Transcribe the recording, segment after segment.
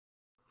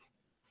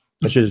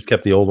I should have just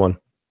kept the old one.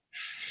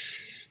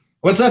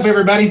 What's up,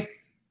 everybody?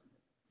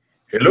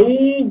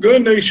 Hello,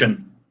 Gun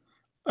Nation.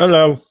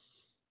 Hello.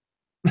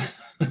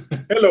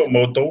 Hello,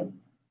 Moto.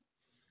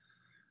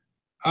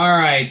 All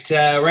right.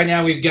 Right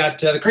now we've got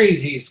the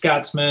Crazy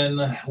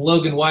Scotsman,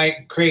 Logan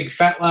White, Craig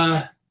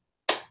Fatla,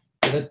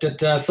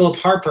 Philip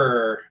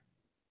Harper.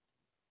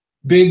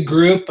 Big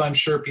group. I'm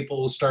sure people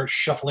will start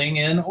shuffling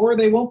in, or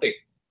they won't be.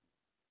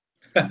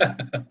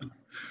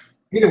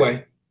 Either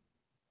way.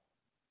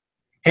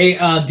 Hey,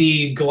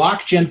 the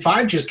Glock Gen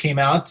 5 just came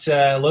out.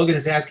 Logan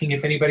is asking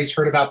if anybody's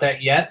heard about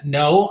that yet.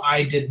 No,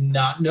 I did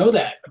not know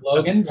that.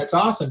 Logan, that's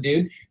awesome,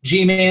 dude.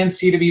 G-Man,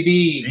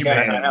 CWB.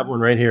 G-Man, I have one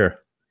right here.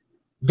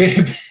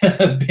 Big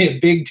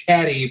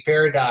Daddy,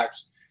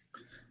 Paradox.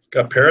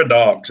 Got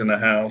Paradox in the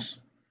house.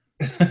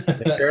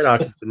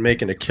 Paradox has been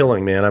making a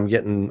killing, man. I'm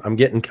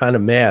getting kind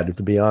of mad,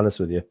 to be honest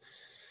with you.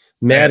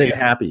 Mad and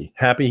happy.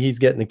 Happy he's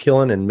getting a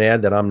killing, and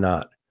mad that I'm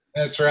not.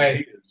 That's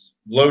right. He's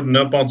loading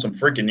up on some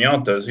freaking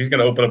Yantas. He's going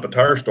to open up a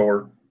tire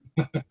store.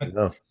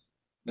 No.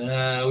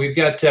 We've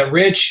got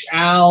Rich,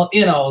 Al,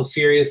 in all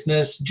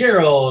seriousness,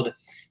 Gerald,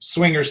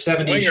 Swinger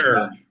 70.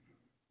 Swinger.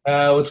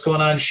 What's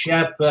going on,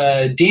 Shep?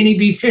 Danny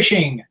B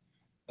Fishing.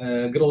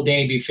 Good old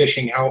Danny B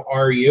Fishing. How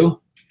are you?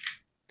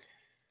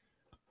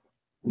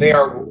 They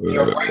are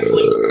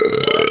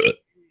rifling.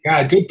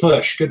 God, good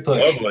push. Good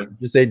push. Lovely.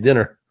 Just ate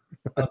dinner.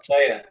 I'll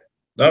tell you.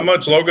 Not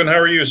much, Logan. How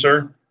are you,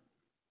 sir?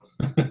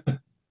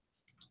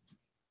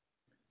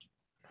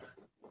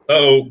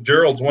 Uh-oh,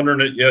 Gerald's wondering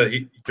it. Yeah,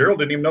 Gerald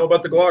didn't even know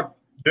about the Glock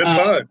Gen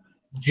 5.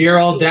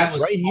 Gerald, that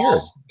was right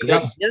false. here.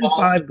 That was Gen false.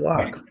 5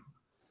 Glock.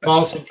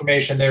 False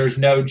information. There's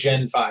no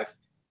Gen 5.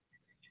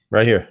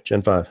 Right here,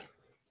 Gen 5.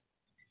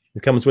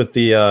 It comes with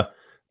the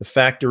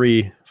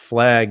factory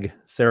flag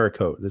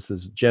Cerakote. This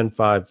is Gen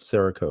 5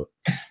 Cerakote.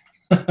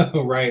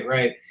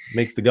 Right.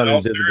 Makes the gun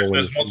invisible.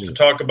 Wants to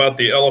talk about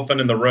the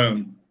elephant in the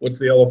room. What's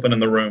the elephant in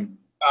the room?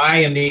 I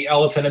am the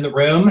elephant in the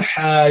room.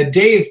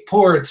 Dave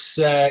Ports,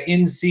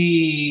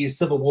 NC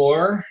Civil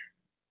War.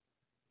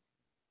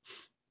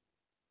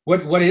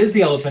 What is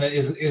the elephant?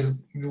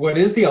 What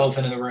is the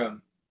elephant in the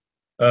room?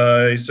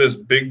 He says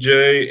Big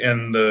J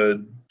and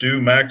the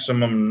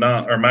Maximum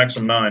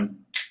 9.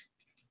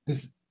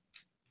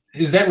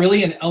 Is that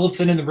really an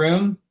elephant in the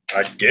room?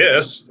 I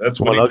guess that's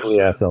what one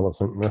ugly ass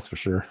elephant. That's for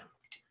sure.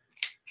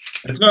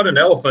 It's not an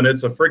elephant.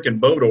 It's a freaking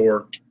boat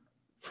oar.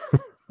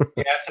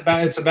 Yeah,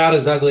 it's about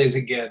as ugly as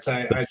it gets.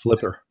 I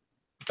flipper.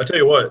 I tell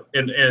you what.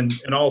 In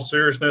all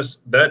seriousness,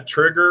 that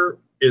trigger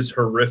is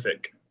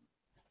horrific.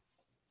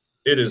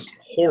 It is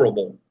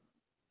horrible.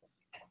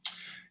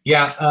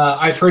 Yeah,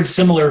 I've heard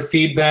similar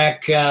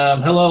feedback.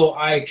 Hello,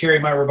 I carry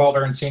my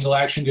revolver in single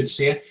action. Good to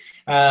see you.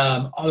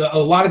 A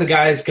lot of the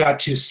guys got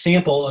to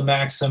sample a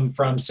Maxim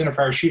from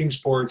Centerfire Shooting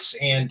Sports,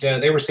 and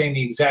they were saying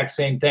the exact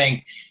same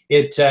thing.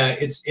 It's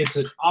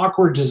an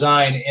awkward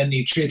design, and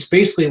it's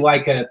basically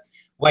like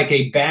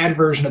a bad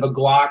version of a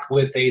Glock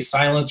with a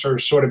silencer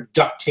sort of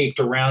duct taped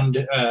around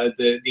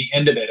the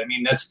end of it. I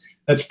mean,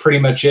 that's pretty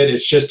much it.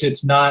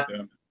 It's not.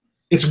 Yeah.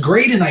 It's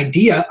great an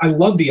idea. I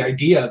love the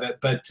idea of it,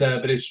 but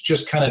it's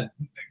just kind of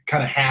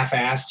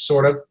half-assed,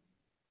 sort of.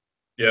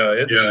 Yeah,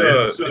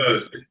 it's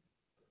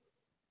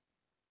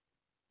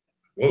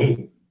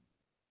whoa.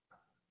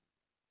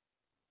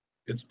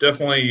 It's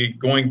definitely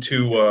going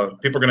to.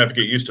 People are going to have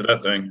to get used to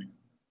that thing.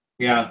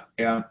 Yeah.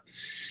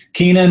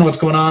 Keenan, what's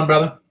going on,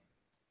 brother?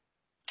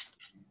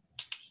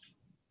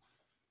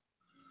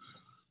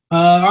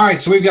 All right,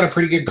 so we've got a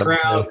pretty good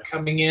crowd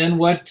coming in.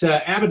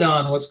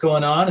 Abaddon, what's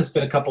going on? It's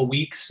been a couple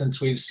weeks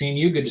since we've seen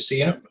you. Good to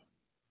see you.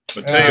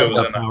 Mateo's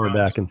got power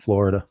back in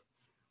Florida.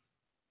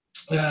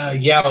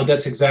 Yeah,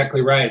 that's exactly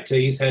right.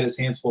 He's had his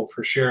hands full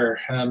for sure.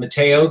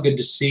 Mateo, good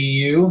to see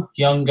you.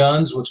 Young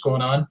Guns, what's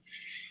going on?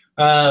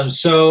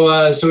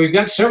 So we've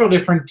got several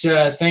different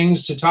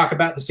things to talk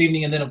about this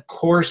evening, and then of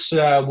course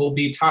we'll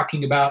be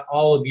talking about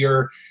all of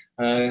your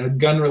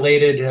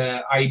gun-related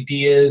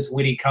ideas,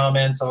 witty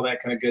comments, all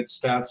that kind of good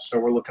stuff. So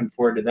we're looking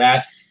forward to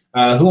that.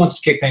 Who wants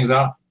to kick things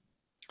off?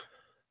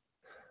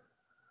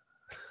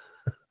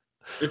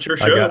 It's your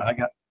show.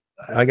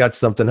 I got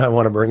something I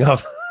want to bring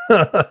up.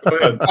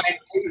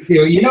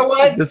 You know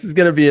what? This is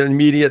going to be an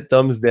immediate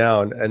thumbs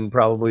down, and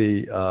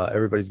probably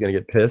everybody's going to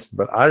get pissed.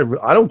 But I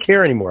don't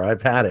care anymore.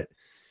 I've had it.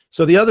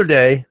 So the other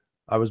day,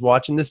 I was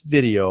watching this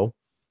video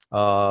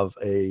of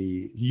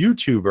a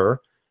YouTuber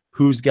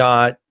who's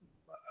got,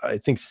 I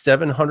think,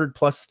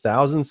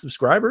 700,000+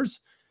 subscribers,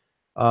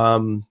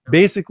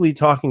 basically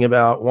talking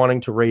about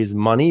wanting to raise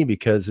money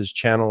because his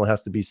channel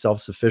has to be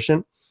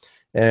self-sufficient.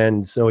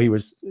 And so he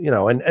was,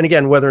 and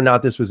again, whether or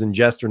not this was in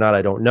jest or not,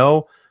 I don't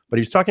know, but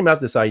he was talking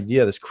about this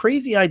idea, this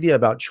crazy idea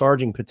about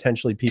charging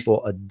potentially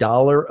people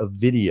 $1 a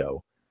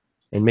video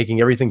and making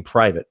everything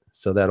private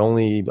so that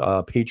only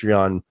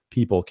Patreon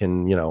people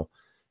can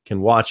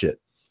watch it.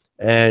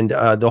 And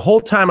the whole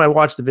time I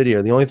watched the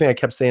video, the only thing I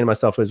kept saying to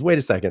myself was, wait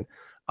a second,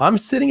 I'm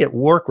sitting at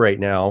work right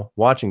now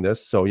watching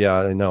this. So yeah,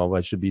 I know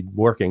I should be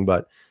working,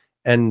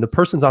 and the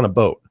person's on a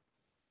boat.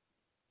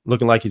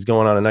 looking like he's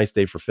going on a nice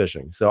day for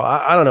fishing. So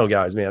I don't know,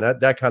 guys, man,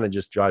 that kind of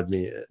just drove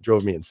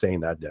me insane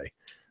that day.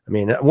 I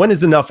mean, when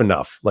is enough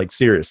enough? Like,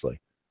 seriously,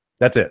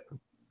 that's it.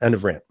 End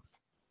of rant.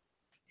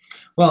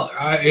 Well,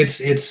 I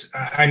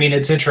mean,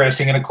 it's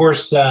interesting, and of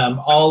course,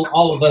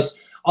 all of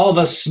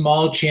us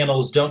small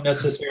channels don't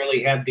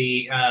necessarily have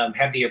the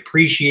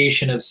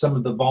appreciation of some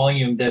of the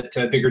volume that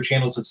bigger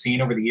channels have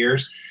seen over the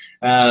years.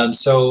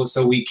 So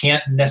we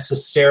can't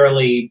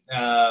necessarily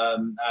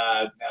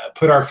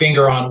put our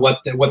finger on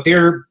what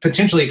they're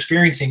potentially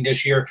experiencing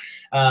this year,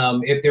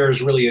 if there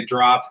is really a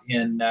drop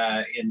in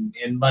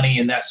money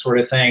and that sort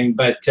of thing.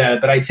 But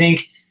I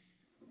think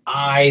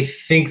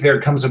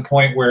there comes a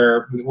point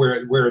where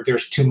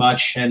there's too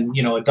much, and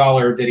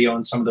 $1 a video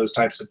and some of those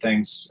types of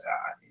things,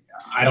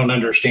 I don't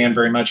understand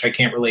very much. I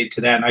can't relate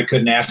to that, and I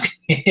couldn't ask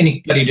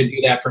anybody to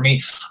do that for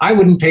me. I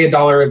wouldn't pay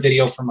 $1 a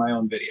video for my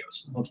own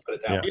videos. Let's put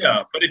it that way.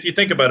 Yeah, but if you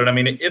think about it, I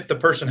mean, if the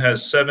person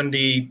has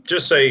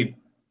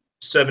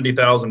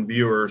 70,000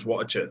 viewers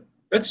watch it,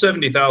 that's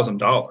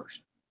 $70,000.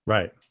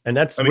 Right, and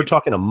we're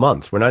talking a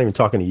month. We're not even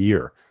talking a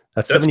year.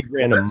 That's 70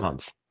 grand a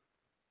month.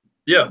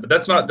 Yeah, but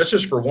that's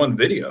just for one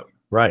video.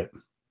 Right.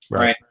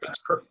 That's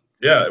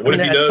yeah. What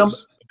if he does a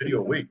video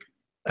a week?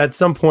 At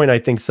some point, I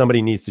think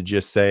somebody needs to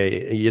just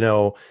say,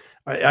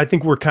 I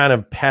think we're kind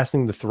of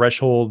passing the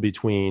threshold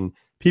between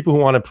people who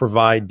want to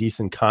provide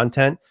decent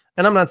content.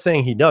 And I'm not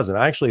saying he doesn't.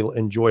 I actually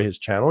enjoy his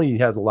channel. He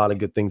has a lot of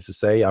good things to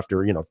say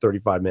after,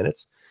 35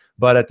 minutes.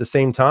 But at the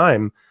same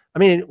time, I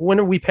mean,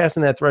 when are we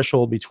passing that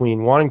threshold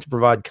between wanting to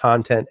provide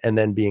content and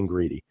then being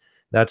greedy?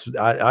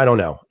 I don't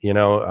know.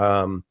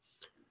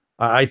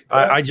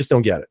 I just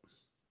don't get it.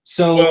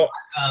 So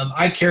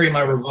I carry my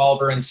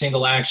revolver in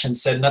single action,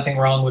 said nothing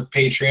wrong with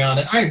Patreon.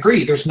 And I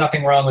agree, there's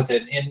nothing wrong with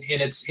it. And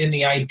it's in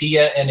the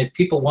idea. And if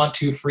people want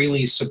to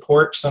freely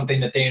support something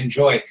that they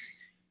enjoy,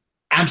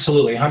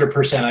 absolutely,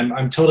 100%.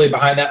 I'm totally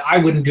behind that. I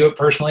wouldn't do it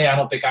personally. I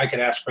don't think I could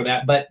ask for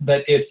that. But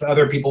if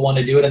other people want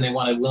to do it and they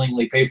want to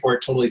willingly pay for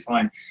it, totally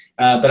fine.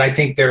 But I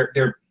think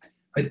to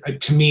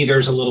me,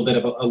 there's a little bit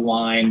of a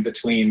line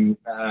between,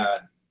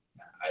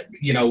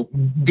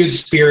 good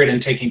spirit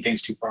and taking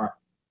things too far.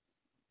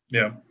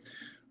 Yeah.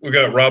 We've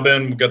got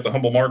Robin, we've got the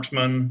Humble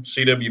Marksman,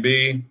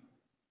 CWB.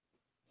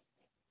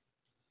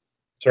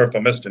 Sorry if I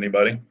missed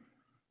anybody.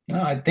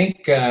 No, I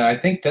think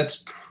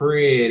that's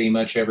pretty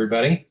much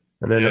everybody.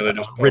 And then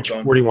Rich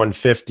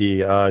 4150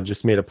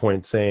 just made a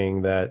point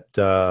saying that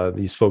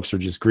these folks are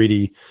just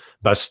greedy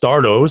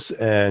bastardos,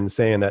 and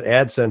saying that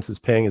AdSense is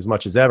paying as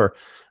much as ever.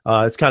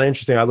 It's kind of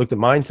interesting. I looked at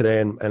mine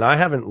today, and I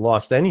haven't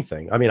lost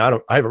anything. I mean, I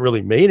haven't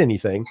really made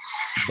anything,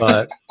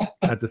 but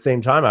at the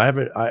same time,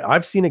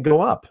 I've seen it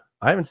go up.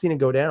 I haven't seen it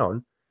go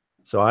down.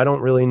 So I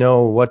don't really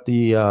know what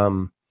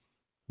the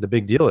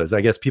big deal is.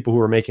 I guess people who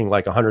are making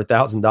like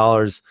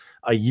 $100,000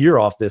 a year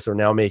off this are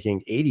now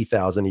making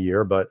 $80,000 a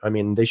year. But I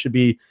mean, they should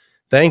be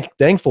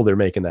thankful they're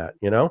making that,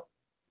 Well,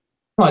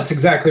 that's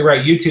exactly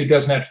right. YouTube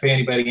doesn't have to pay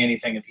anybody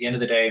anything. At the end of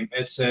the day,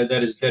 it's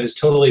that is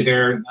totally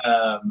their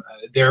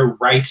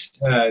right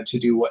to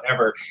do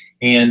whatever.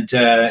 And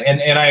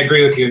I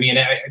agree with you. I mean,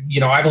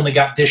 I've only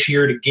got this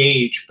year to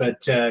gauge,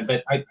 but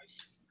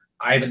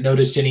I haven't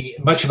noticed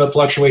much of a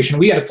fluctuation.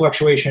 We had a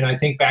fluctuation, I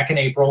think, back in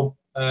April.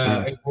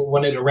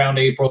 Around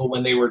April,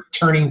 when they were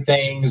turning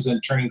things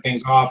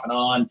off and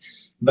on.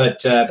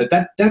 But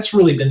that's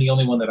really been the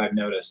only one that I've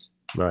noticed.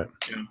 Right.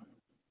 Yeah.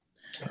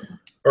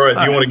 All right.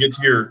 Do you want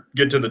to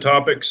get to the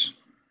topics?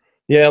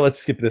 Yeah, let's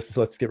skip this.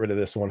 Let's get rid of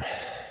this one.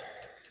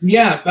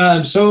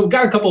 Yeah. So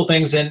got a couple of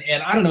things, and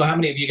I don't know how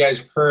many of you guys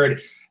have heard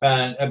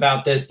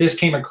about this. This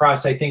came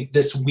across, I think,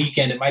 this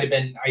weekend. It might have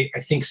been, I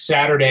think,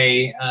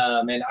 Saturday,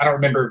 and I don't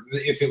remember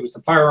if it was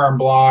the Firearm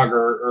Blog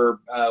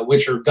or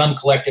Gun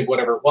Collective,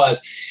 whatever it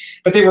was.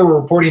 But they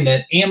were reporting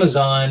that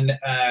Amazon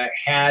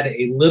had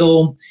a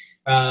little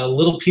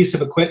piece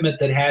of equipment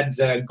that had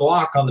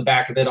Glock on the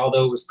back of it,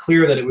 although it was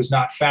clear that it was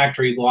not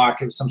factory Glock.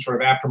 It was some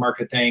sort of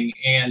aftermarket thing,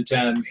 and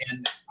I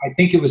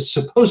think it was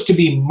supposed to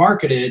be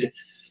marketed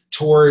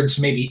towards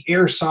maybe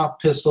airsoft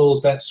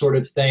pistols, that sort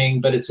of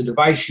thing. But it's a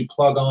device you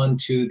plug on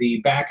to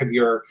the back of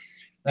your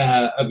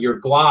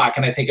Glock,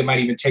 and I think it might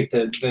even take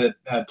the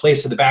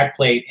place of the back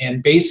plate,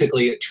 and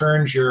basically it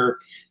turns your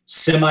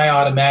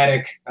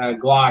semi-automatic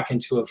Glock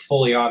into a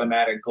fully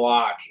automatic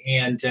Glock.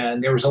 And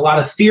there was a lot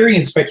of theory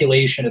and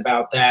speculation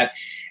about that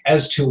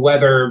as to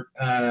whether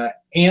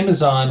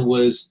Amazon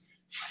was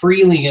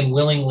freely and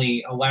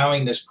willingly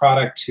allowing this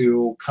product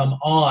to come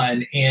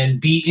on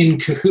and be in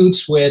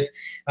cahoots with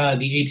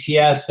the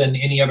ATF and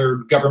any other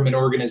government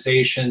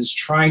organizations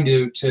trying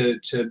to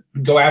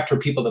go after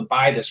people that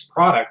buy this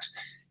product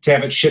to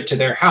have it shipped to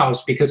their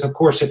house. Because, of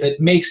course, if it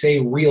makes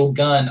a real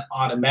gun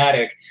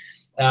automatic,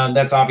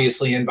 that's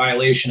obviously in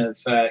violation of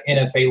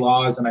NFA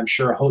laws, and I'm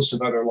sure a host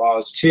of other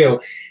laws too.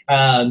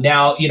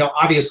 Now,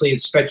 obviously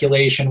it's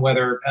speculation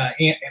whether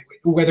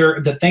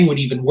the thing would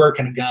even work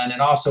in a gun,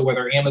 and also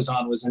whether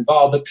Amazon was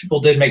involved. But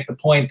people did make the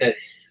point that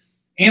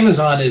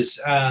Amazon is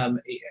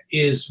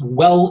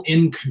well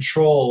in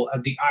control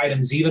of the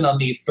items, even on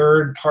the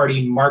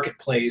third-party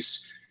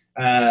marketplace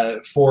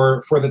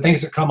for the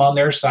things that come on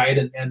their site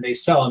and they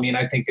sell. I mean,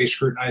 I think they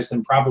scrutinize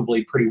them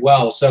probably pretty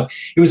well. So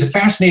it was a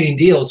fascinating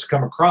deal to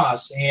come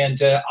across.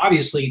 And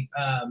obviously,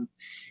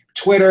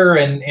 Twitter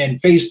and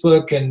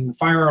Facebook and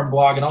Firearm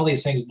Blog and all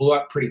these things blew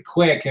up pretty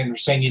quick, and were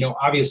saying, you know,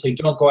 obviously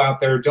don't go out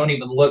there, don't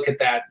even look at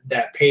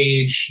that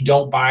page,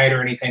 don't buy it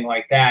or anything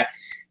like that,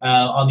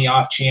 on the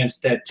off chance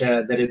that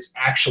it's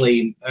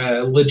actually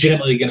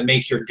legitimately going to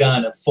make your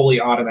gun a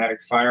fully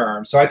automatic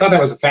firearm. So I thought that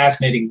was a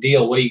fascinating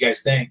deal. What do you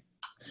guys think?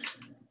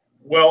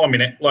 Well, I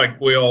mean, like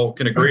we all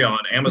can agree on,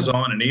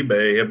 Amazon and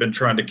eBay have been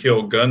trying to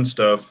kill gun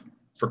stuff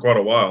for quite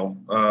a while.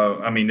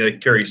 I mean, they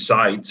carry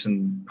sights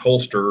and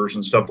holsters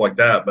and stuff like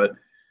that. But,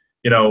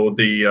 you know,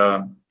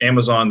 the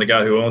Amazon, the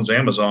guy who owns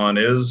Amazon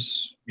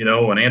is, you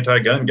know, an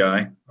anti-gun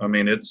guy. I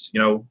mean, it's, you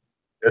know,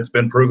 it's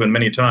been proven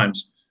many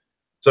times.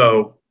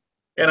 So,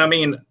 and I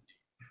mean,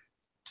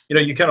 you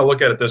know, you kind of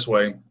look at it this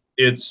way.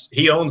 It's,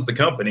 he owns the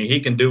company. He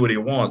can do what he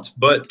wants.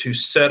 But to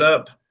set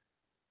up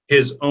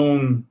his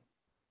own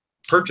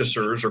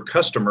purchasers or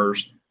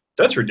customers,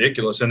 that's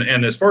ridiculous. And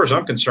as far as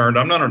I'm concerned,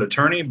 I'm not an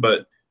attorney,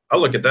 but I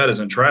look at that as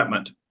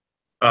entrapment,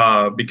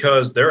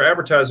 because they're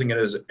advertising it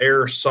as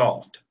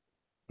airsoft.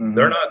 Mm-hmm.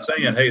 They're not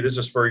saying, hey, this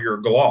is for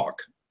your Glock.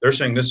 They're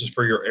saying this is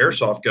for your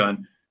airsoft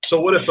gun. So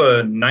what if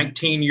a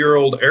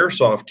 19-year-old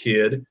airsoft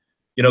kid,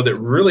 you know, that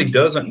really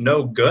doesn't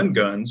know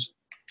guns,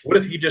 what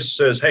if he just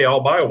says, hey,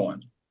 I'll buy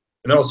one?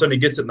 And all of a sudden he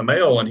gets it in the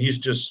mail and he's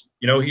just,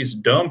 you know, he's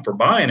dumb for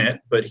buying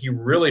it, but he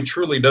really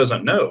truly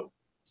doesn't know.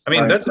 I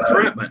mean, that's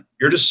entrapment.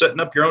 You're just setting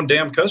up your own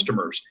damn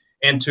customers.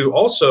 And to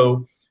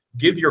also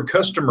give your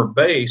customer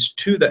base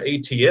to the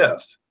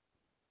ATF,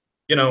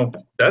 you know,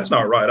 that's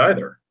not right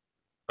either.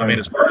 I mean,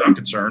 as far as I'm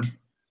concerned.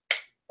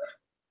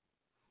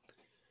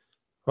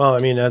 Well, I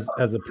mean, as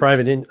a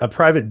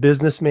private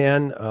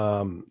businessman,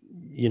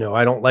 you know,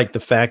 I don't like the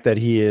fact that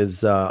he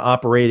is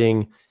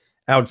operating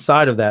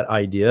outside of that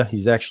idea.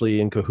 He's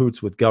actually in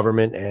cahoots with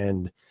government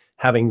and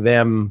having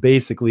them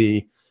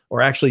basically,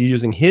 or actually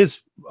using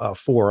his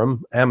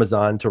forum,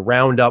 Amazon, to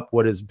round up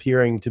what is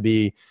appearing to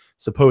be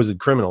supposed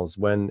criminals,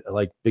 when,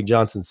 like Big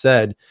Johnson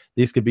said,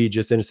 these could be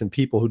just innocent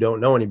people who don't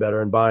know any better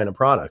and buying a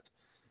product.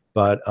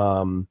 But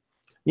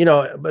you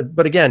know,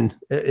 but again,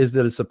 is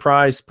it a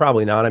surprise?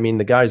 Probably not. I mean,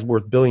 the guy's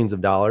worth billions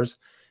of dollars.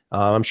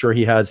 I'm sure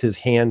he has his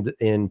hand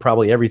in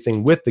probably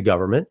everything with the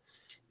government,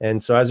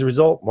 and so as a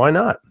result, why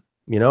not?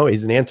 You know,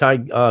 he's an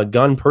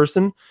anti-gun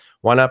person.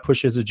 Why not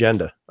push his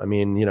agenda? I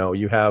mean, you know,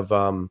 you have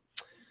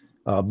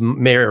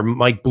Mayor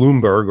Mike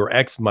Bloomberg, or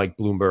ex-Mike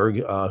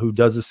Bloomberg, who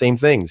does the same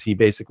things. He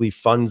basically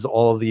funds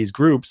all of these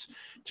groups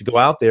to go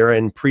out there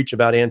and preach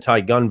about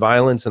anti-gun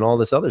violence and all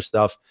this other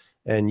stuff.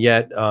 And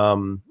yet,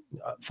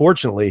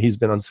 fortunately, he's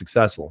been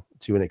unsuccessful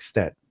to an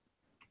extent.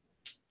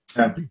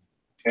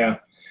 Yeah.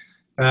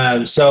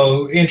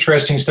 So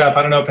interesting stuff.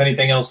 I don't know if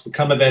anything else will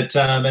come of it.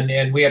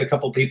 And we had a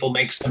couple people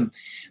make some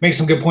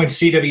good points.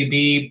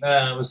 CWB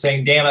was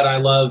saying, damn it, I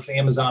love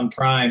Amazon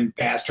Prime,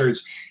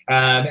 bastards.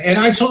 And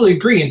I totally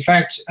agree. In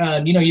fact,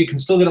 you know, you can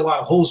still get a lot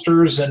of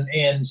holsters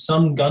and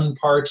some gun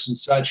parts and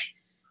such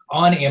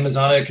on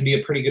Amazon. It can be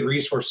a pretty good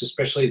resource,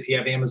 especially if you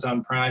have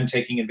Amazon Prime,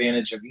 taking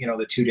advantage of, you know,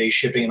 the 2-day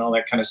shipping and all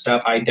that kind of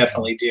stuff. I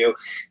definitely do.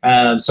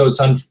 So it's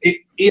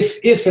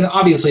if and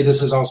obviously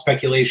this is all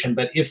speculation,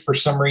 but if for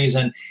some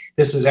reason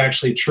this is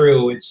actually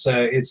true, it's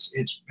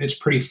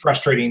pretty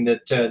frustrating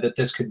that that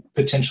this could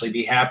potentially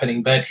be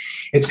happening. But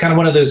it's kind of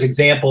one of those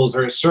examples,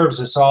 or it serves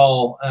us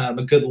all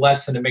a good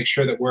lesson to make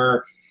sure that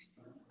we're,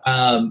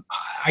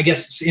 I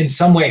guess, in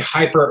some way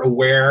hyper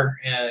aware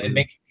and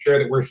making sure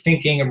that we're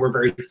thinking and we're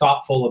very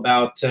thoughtful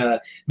about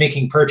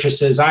making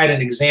purchases. I had an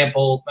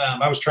example.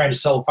 I was trying to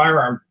sell a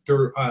firearm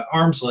through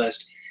Arms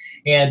List,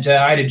 and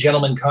I had a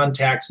gentleman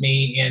contact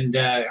me, and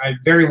I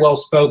very well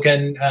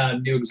spoken,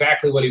 knew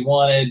exactly what he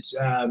wanted,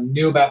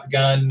 knew about the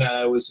gun,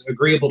 was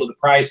agreeable to the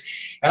price,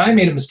 and I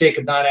made a mistake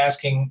of not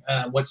asking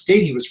what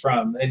state he was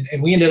from,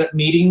 and we ended up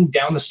meeting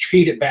down the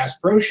street at Bass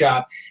Pro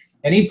Shop.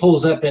 And he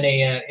pulls up in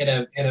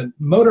a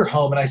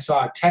motorhome, and I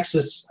saw a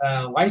Texas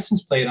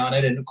license plate on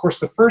it. And of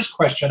course, the first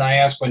question I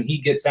asked when he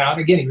gets out,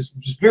 again, he was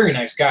a very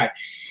nice guy.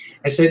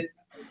 I said,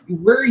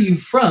 "Where are you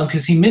from?"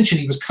 Because he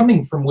mentioned he was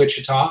coming from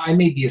Wichita. I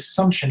made the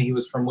assumption he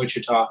was from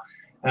Wichita,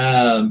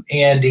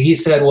 and he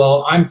said,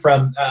 "Well, I'm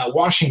from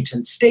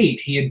Washington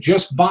State." He had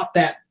just bought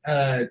that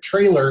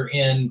trailer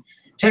in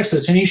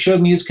Texas, and he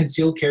showed me his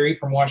concealed carry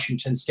from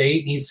Washington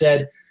State. And he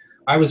said,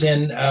 I was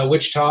in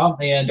Wichita,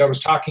 and I was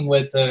talking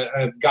with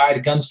a guy at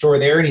a gun store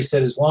there, and he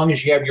said, as long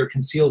as you have your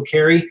concealed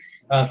carry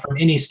from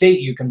any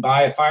state, you can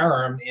buy a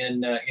firearm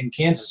in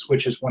Kansas,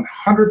 which is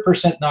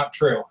 100% not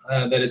true.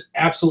 That is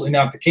absolutely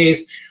not the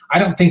case. I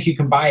don't think you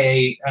can buy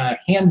a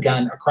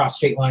handgun across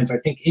state lines, I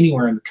think,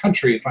 anywhere in the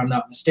country, if I'm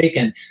not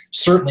mistaken,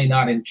 certainly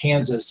not in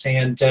Kansas.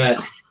 And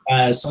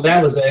so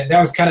that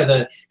was kind of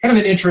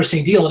an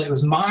interesting deal, and it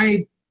was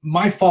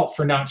my fault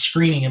for not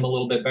screening him a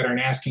little bit better and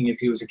asking if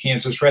he was a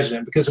Kansas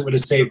resident, because it would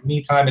have saved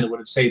me time and it would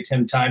have saved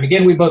him time.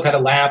 Again, we both had a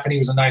laugh, and he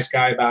was a nice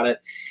guy about it,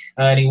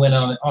 and he went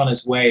on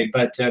his way.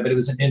 But it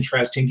was an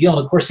interesting deal,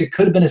 and of course, it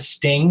could have been a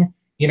sting.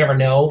 You never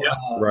know. Yeah.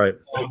 Right.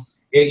 So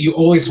you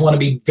always want to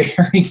be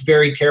very,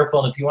 very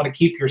careful. And if you want to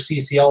keep your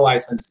CCL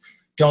license,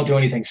 don't do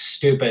anything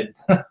stupid.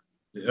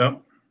 Yeah,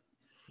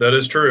 that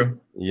is true.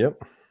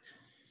 Yep.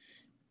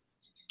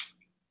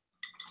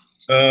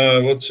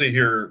 Let's see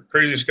here.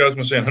 Crazy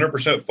Scotsman saying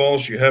 100%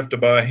 false. You have to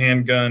buy a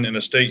handgun in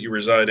a state you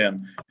reside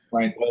in.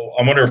 Right. Well,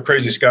 I wonder if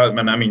Crazy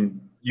Scotsman, I mean,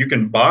 you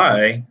can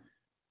buy,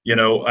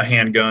 a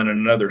handgun in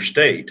another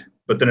state,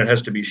 but then it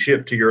has to be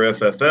shipped to your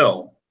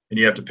FFL and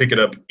you have to pick it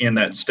up in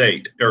that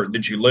state or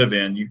that you live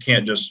in. You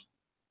can't just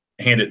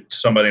hand it to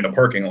somebody in a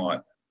parking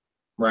lot.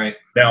 Right.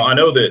 Now, I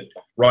know that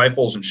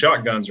rifles and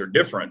shotguns are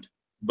different,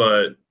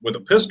 but with a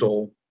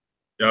pistol,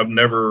 I've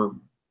never,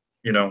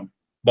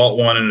 bought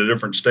one in a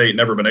different state,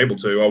 never been able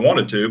to. I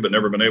wanted to, but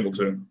never been able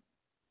to.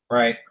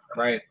 Right.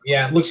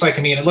 Yeah, it looks like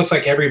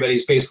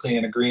everybody's basically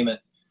in agreement.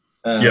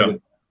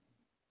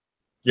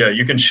 Yeah,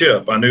 you can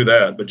ship. I knew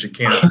that, but you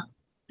can't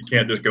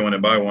just go in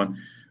and buy one.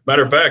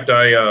 Matter of fact,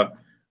 I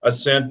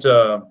sent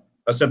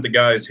the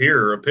guys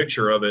here a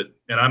picture of it,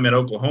 and I'm in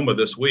Oklahoma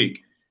this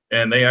week,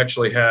 and they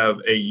actually have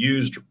a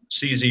used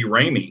CZ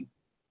Ramey,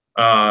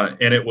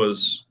 and it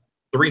was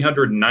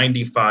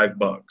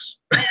 $395.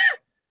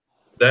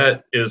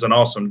 That is an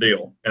awesome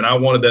deal, and I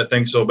wanted that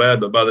thing so bad,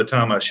 but by the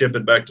time I ship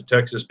it back to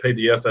Texas, pay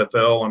the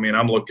FFL, I mean,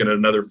 I'm looking at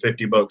another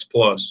 $50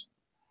 plus.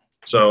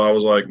 So I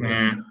was like,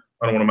 I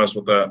don't want to mess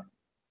with that.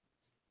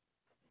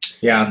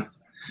 Yeah.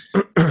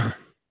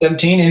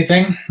 17,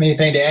 anything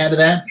to add to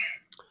that?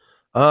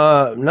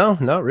 No,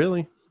 not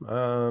really.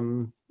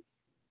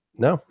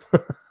 No.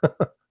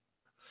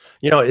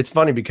 It's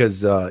funny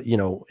because,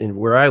 in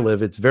where I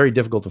live, it's very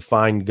difficult to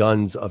find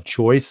guns of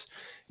choice.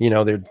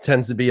 There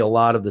tends to be a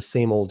lot of the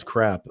same old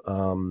crap,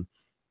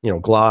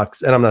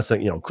 Glocks. And I'm not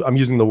saying, I'm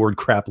using the word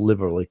crap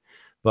liberally,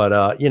 but,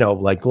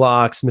 like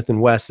Glock, Smith &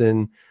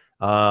 Wesson,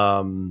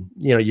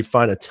 you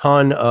find a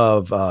ton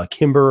of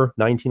Kimber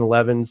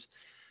 1911s,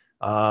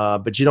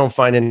 but you don't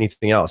find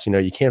anything else.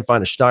 You can't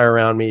find a Steyr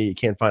around me. You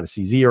can't find a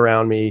CZ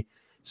around me.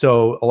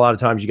 So a lot of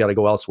times you got to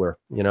go elsewhere,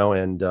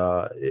 and,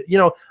 I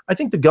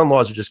think the gun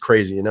laws are just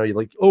crazy. You're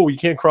like, oh, you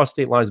can't cross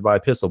state lines to buy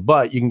a pistol,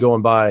 but you can go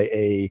and buy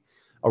a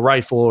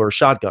rifle or a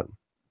shotgun.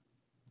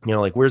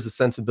 Like, where's the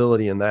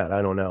sensibility in that?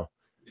 I don't know.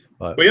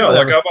 But well, yeah,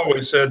 whatever. Like I've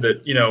always said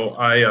that,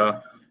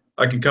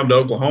 I can come to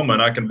Oklahoma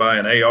and I can buy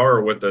an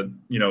AR with a,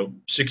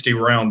 60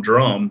 round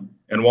drum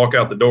and walk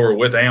out the door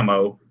with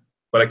ammo,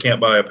 but I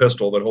can't buy a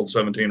pistol that holds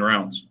 17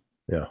 rounds.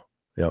 Yeah.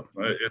 Yep.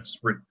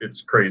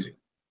 It's crazy.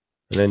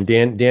 And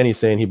then Danny's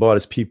saying he bought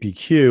his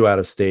PPQ out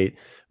of state.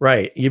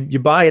 Right. You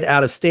buy it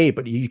out of state,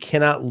 but you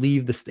cannot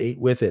leave the state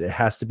with it. It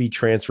has to be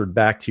transferred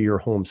back to your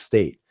home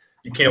state.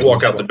 You can't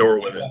walk out the door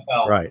with it.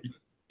 Right.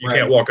 You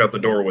can't walk out the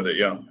door with it.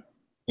 Yeah.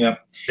 Yep.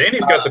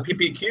 Danny's got the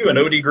PPQ and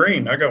OD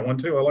green. I got one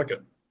too. I like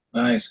it.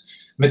 Nice.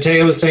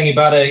 Mateo was saying he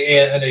bought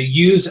a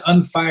used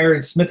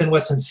unfired Smith &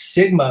 Wesson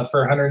Sigma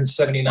for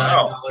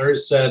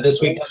 $179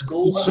 this week.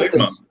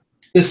 Sigma.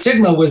 The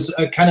Sigma was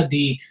kind of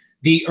the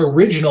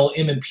original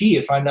M&P,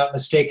 if I'm not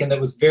mistaken, that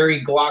was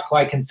very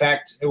Glock-like. In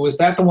fact, was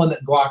that the one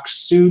that Glock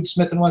sued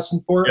Smith &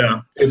 Wesson for?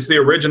 Yeah, it's the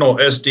original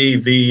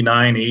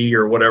SDV9E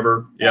or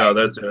whatever. Yeah,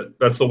 that's it.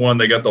 That's the one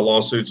they got the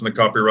lawsuits and the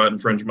copyright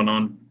infringement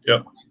on.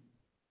 Yep.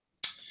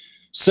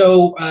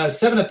 So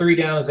 7 of 3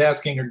 down is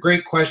asking a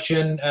great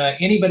question.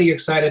 Anybody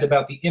excited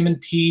about the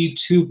M&P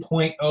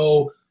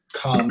 2.0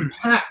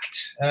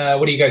 compact?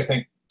 What do you guys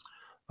think?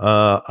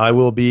 I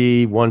will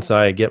be once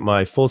I get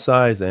my full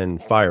size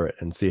and fire it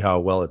and see how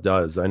well it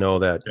does. I know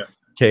that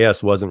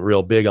KS wasn't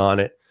real big on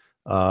it,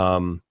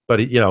 but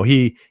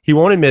he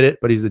won't admit it,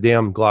 but he's a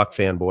damn Glock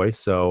fanboy.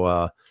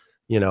 So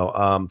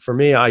for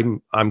me,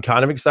 I'm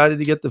kind of excited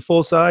to get the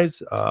full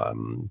size.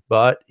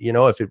 But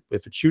if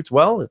it shoots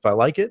well, if I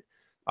like it,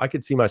 I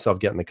could see myself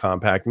getting the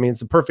compact. I mean, it's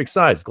the perfect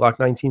size, Glock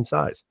 19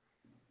 size.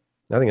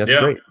 I think that's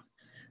great.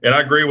 And I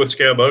agree with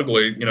Scab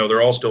Ugly.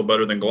 They're all still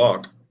better than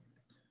Glock.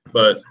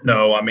 But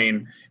no, I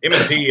mean,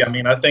 M&P,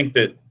 I think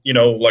that,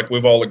 like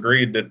we've all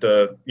agreed that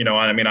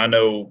I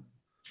know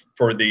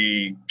for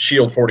the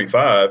Shield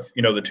 45,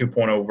 the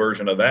 2.0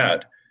 version of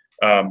that,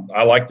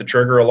 I like the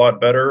trigger a lot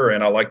better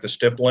and I like the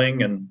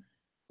stippling. And,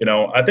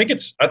 I think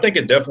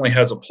it definitely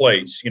has a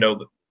place,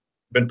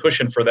 been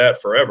pushing for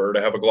that forever to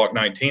have a Glock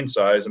 19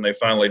 size, and they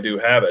finally do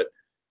have it.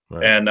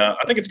 Right. And I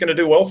think it's going to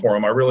do well for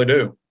them. I really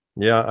do.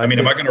 Yeah. I mean,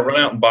 am I going to run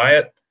out and buy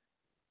it?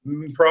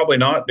 Probably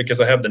not,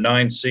 because I have the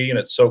 9C and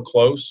it's so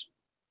close,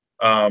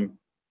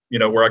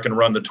 where I can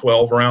run the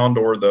 12 round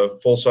or the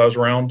full size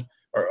round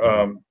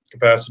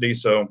capacity.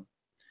 So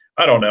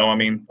I don't know. I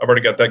mean, I've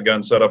already got that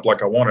gun set up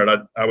like I wanted.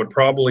 I would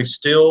probably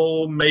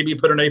still maybe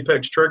put an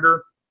Apex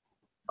trigger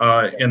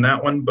in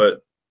that one,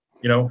 but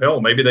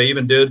hell, maybe they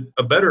even did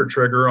a better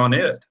trigger on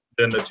it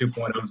than the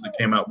 2.0s that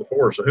came out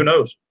before. So who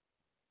knows?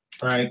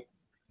 Right.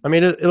 I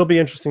mean, it'll be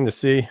interesting to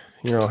see,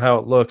 how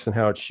it looks and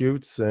how it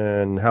shoots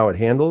and how it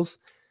handles.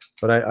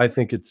 But I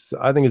think it's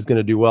going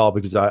to do well,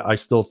 because I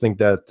still think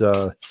that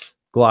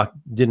Glock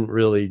didn't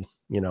really,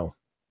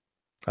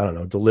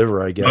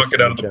 deliver, I guess. Knock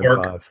it out of the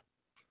park.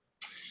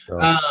 So.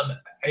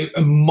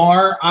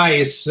 Mar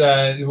Ice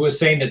was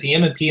saying that the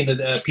M&P and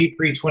the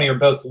P320 are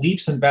both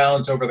leaps and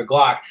bounds over the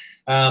Glock.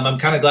 I'm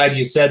kind of glad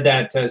you said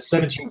that.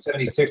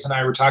 1776 and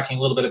I were talking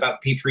a little bit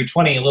about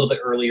P320 a little bit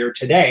earlier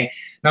today.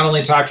 Not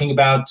only talking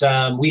about,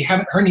 we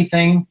haven't heard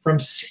anything from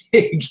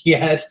SIG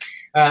yet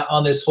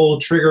on this whole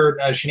trigger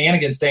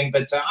shenanigans thing,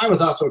 but I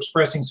was also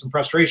expressing some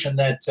frustration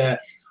that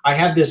I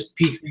have this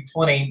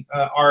P320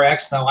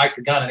 RX, and I like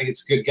the gun. I think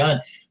it's a good gun,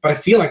 but I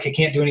feel like I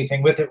can't do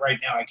anything with it right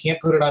now. I can't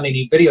put it on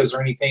any videos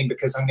or anything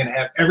because I'm going to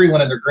have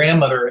everyone and their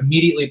grandmother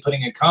immediately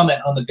putting a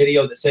comment on the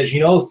video that says, you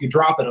know, if you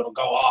drop it, it'll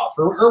go off,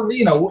 or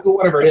you know,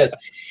 whatever it is.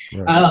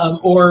 Right.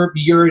 Or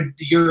you're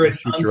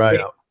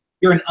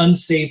an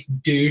unsafe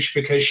douche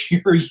because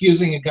you're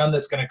using a gun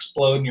that's going to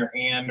explode in your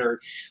hand,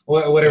 or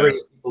whatever it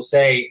is people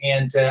say.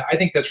 And I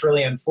think that's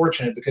really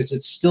unfortunate because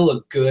it's still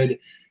a good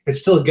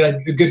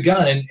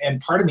gun,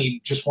 and part of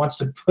me just wants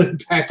to put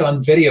it back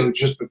on video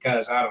just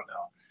because. I don't know.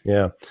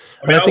 Yeah,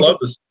 I mean, I love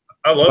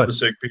the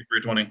SIG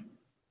P320. I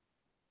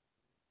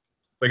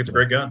think it's a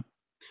great gun.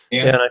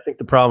 Yeah, and I think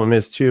the problem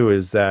is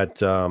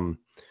that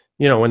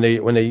you know, when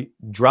they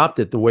dropped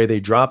it the way they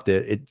dropped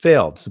it, it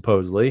failed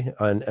supposedly.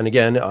 And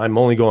again, I'm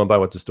only going by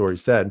what the story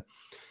said,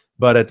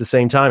 but at the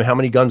same time, how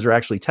many guns are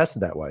actually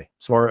tested that way?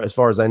 As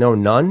far as I know,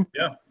 none.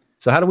 Yeah.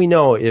 So how do we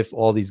know if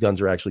all these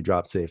guns are actually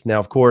drop safe? Now,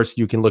 of course,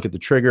 you can look at the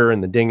trigger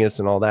and the dingus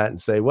and all that and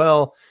say,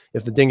 well,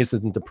 if the dingus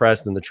isn't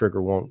depressed, then the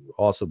trigger won't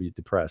also be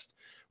depressed,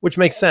 which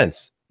makes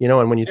sense. You know,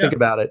 and when you think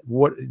about it,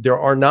 there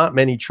are not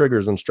many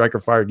triggers on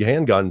striker fired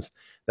handguns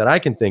that I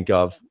can think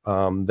of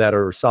that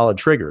are solid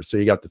triggers. So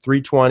you got the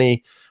 320,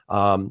 you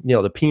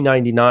know, the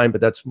P99, but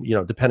that's, you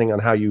know, depending on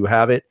how you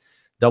have it,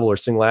 double or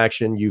single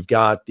action. You've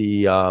got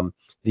the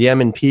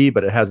M&P,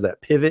 but it has that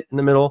pivot in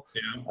the middle.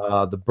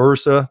 Yeah. The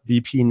Bursa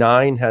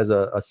VP9 has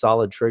a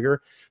solid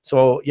trigger.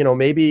 So, you know,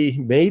 maybe,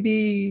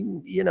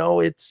 you know,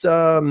 it's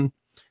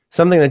something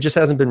that just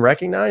hasn't been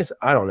recognized.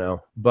 I don't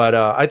know. But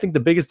I think the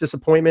biggest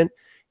disappointment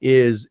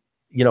is,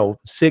 you know,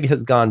 SIG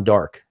has gone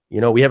dark.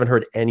 You know, we haven't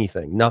heard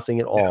anything, nothing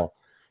at all.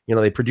 You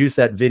know, they produced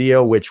that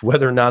video, which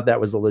whether or not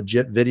that was a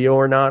legit video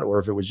or not, or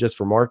if it was just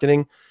for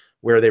marketing,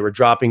 where they were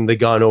dropping the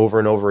gun over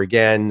and over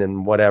again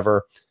and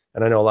whatever.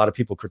 And I know a lot of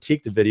people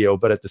critique the video,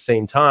 but at the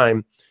same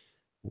time,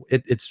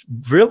 it's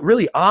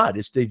really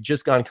odd. They've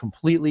just gone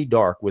completely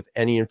dark with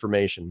any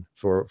information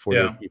for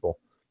their people.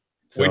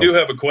 So. We do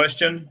have a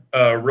question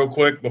real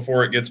quick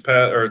before it gets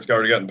passed, or it's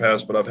already gotten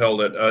passed, but I've held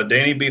it.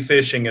 Danny B.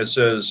 Fishing, it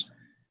says,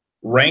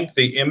 rank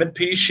the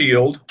M&P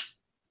Shield,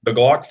 the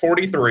Glock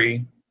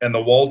 43, and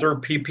the Walter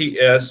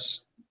PPS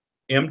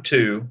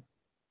M2.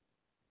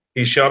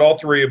 He shot all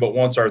three, but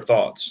wants our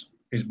thoughts.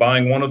 He's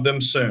buying one of them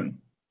soon.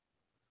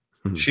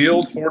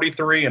 Shield,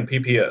 43, and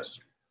PPS.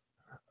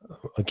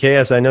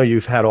 KS, I know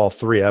you've had all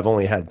three. I've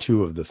only had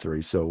two of the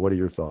three. So what are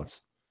your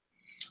thoughts?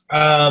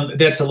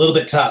 That's a little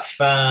bit tough.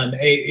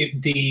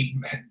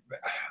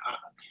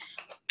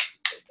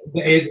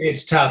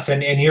 It's tough,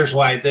 and here's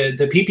why.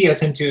 The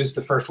PPS M2 is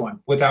the first one,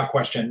 without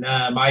question.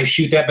 I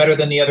shoot that better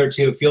than the other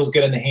two. It feels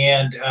good in the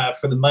hand.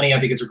 For the money, I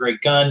think it's a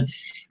great gun.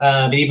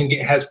 It even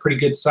has pretty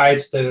good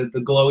sights. The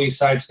glowy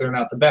sights, they're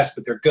not the best,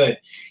 but they're good,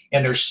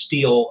 and they're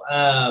steel.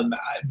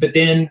 But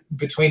then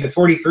between the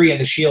 43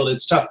 and the Shield,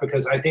 it's tough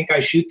because I think I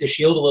shoot the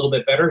Shield a little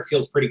bit better. It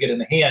feels pretty good in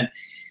the hand.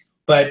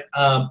 But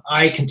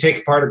I can take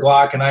apart a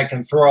Glock and I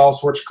can throw all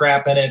sorts of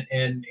crap in it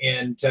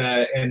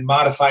and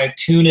modify it,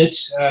 tune it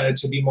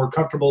to be more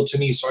comfortable to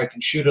me, so I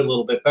can shoot it a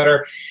little bit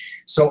better.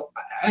 So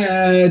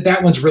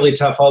that one's really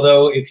tough.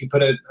 Although if you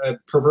put a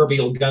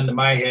proverbial gun to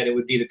my head, it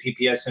would be the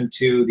PPS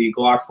M2, the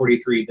Glock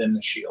 43, then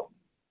the Shield.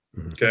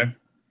 Okay.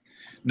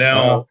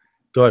 Now,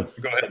 go ahead.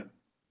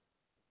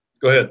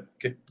 Go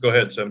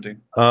ahead, 17.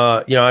 You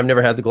know, I've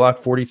never had the Glock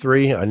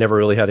 43. I never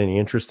really had any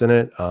interest in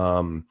it.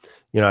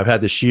 You know, I've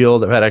had the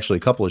Shield. I've had actually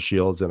a couple of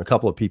Shields and a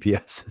couple of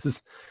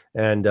PPSs.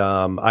 And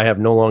I have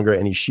no longer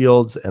any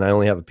Shields, and I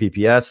only have a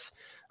PPS.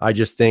 I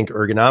just think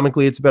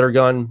ergonomically it's a better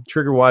gun.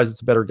 Trigger-wise,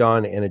 it's a better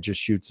gun, and it just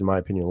shoots, in my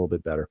opinion, a little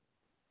bit better.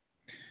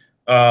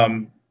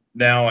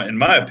 Now, in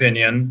my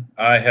opinion,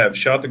 I have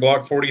shot the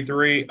Glock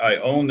 43. I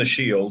own the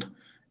Shield,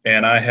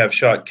 and I have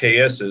shot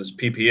KS's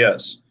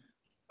PPS.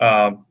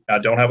 I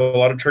don't have a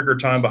lot of trigger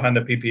time behind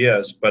the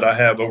PPS, but I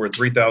have over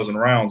 3,000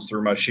 rounds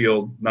through my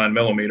Shield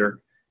 9mm.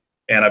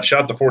 And I've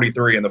shot the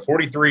 43, and the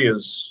 43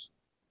 is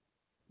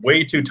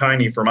way too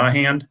tiny for my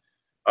hand.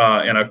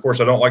 And of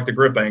course, I don't like the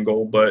grip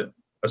angle, but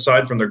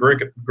aside from the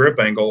grip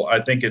angle, I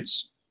think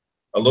it's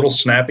a little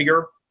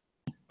snappier,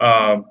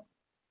 probably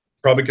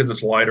because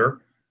it's lighter.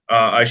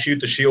 I shoot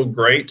the Shield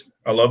great.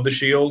 I love the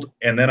Shield.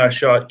 And then I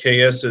shot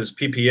KS's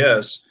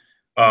PPS,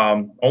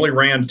 only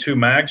ran 2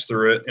 mags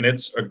through it, and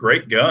it's a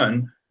great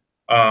gun.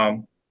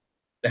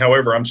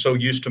 However, I'm so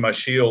used to my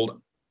Shield.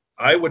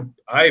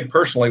 I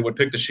personally would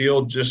pick the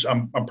Shield. Just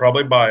I'm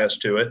probably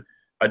biased to it.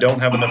 I don't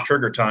have enough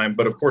trigger time,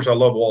 but of course I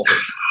love Walther.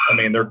 I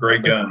mean, they're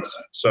great guns.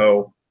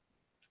 So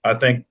I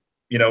think,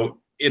 you know,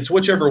 it's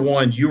whichever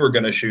one you are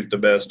going to shoot the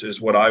best is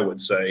what I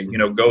would say. You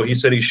know, he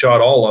said he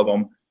shot all of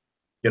them.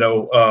 You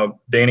know,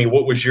 Danny,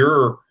 what was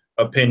your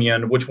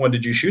opinion, which one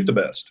did you shoot the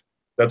best?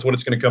 That's what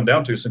it's going to come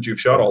down to, since you've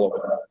shot all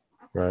of them.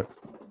 Right.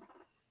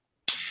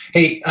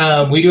 Hey,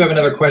 we do have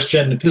another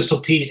question, Pistol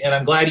Pete, and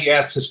I'm glad you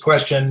asked this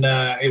question.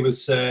 It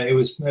was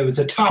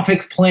a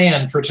topic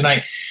planned for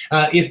tonight.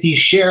 If the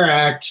Share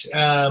Act,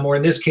 or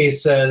in this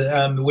case,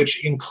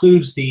 which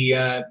includes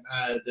the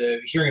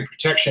Hearing and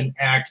Protection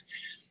Act,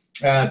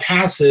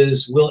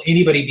 passes, will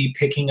anybody be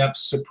picking up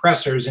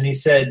suppressors? And he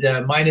said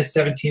minus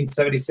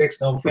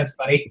 1776. No offense,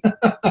 buddy.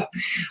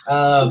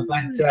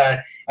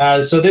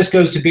 So this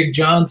goes to Big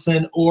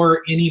Johnson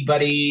or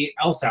anybody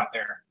else out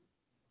there.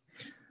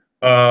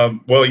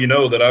 Well, you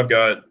know that I've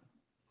got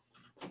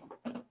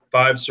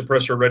 5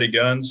 suppressor-ready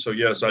guns, so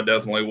yes, I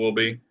definitely will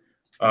be.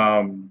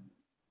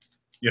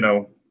 You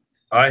know,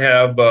 I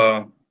have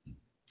I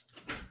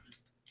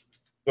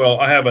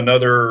have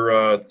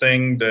another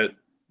thing that.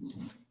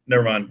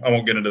 Never mind. I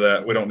won't get into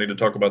that. We don't need to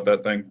talk about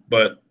that thing.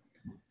 But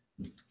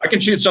I can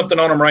shoot something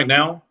on them right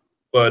now.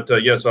 But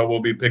yes, I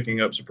will be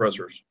picking up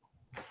suppressors.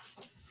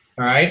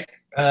 All right.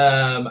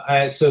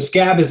 So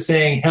Scab is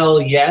saying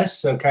hell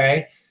yes.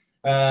 Okay.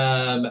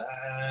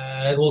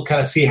 We'll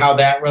kind of see how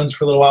that runs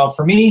for a little while.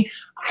 For me,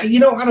 I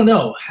don't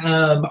know.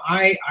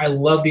 I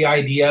love the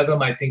idea of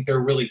them. I think they're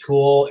really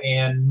cool,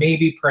 and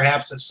maybe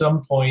perhaps at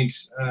some point,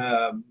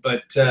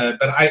 but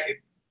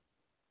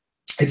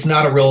it's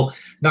not a real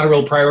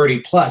priority.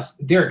 Plus,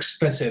 they're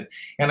expensive,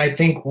 and I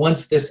think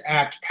once this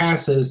act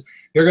passes,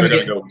 they're going to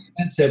get more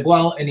expensive.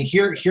 Well, and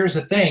here's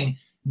the thing.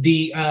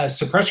 The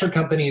suppressor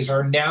companies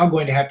are now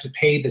going to have to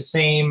pay the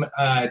same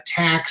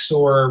tax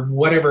or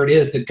whatever it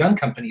is that gun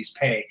companies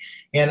pay.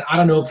 And I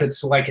don't know if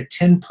it's like a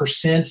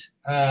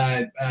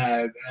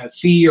 10%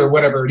 fee or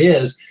whatever it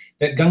is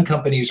that gun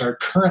companies are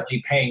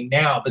currently paying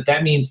now, but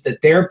that means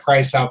that their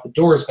price out the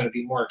door is going to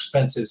be more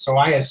expensive. So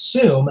I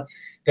assume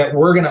that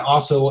we're going to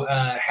also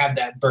have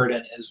that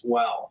burden as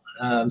well.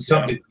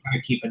 Something to kind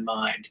of keep in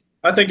mind.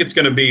 I think it's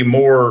going to be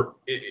more,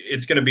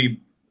 it's going to be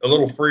a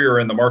little freer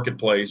in the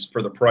marketplace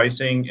for the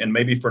pricing, and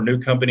maybe for new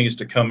companies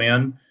to come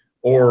in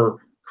or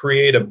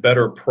create a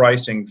better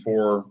pricing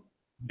for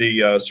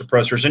the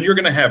suppressors. And you're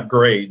going to have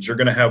grades. You're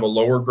going to have a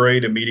lower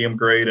grade, a medium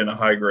grade, and a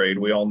high grade.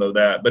 We all know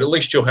that, but at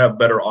least you'll have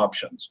better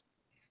options.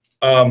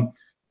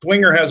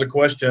 Swinger has a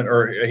question,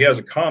 or he has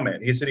a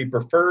comment. He said he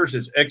prefers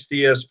his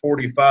XDS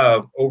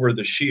 45 over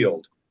the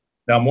Shield.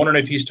 Now I'm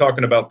wondering if he's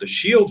talking about the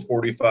Shield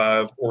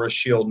 45 or a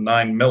Shield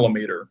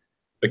 9mm,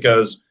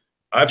 because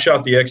I've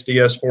shot the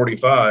XDS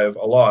 45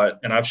 a lot,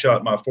 and I've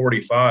shot my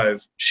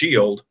 45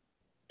 Shield,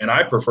 and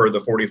I prefer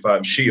the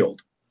 45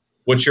 Shield.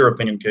 What's your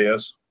opinion,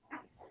 KS?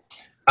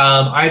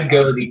 I'd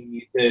go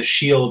the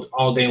Shield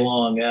all day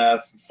long.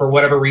 For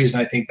whatever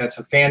reason, I think that's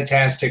a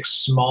fantastic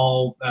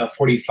small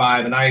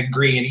 45, and I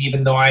agree. And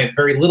even though I have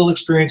very little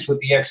experience with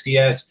the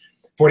XDS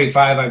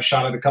 45, I've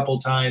shot it a couple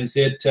of times.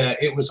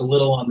 It was a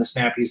little on the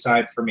snappy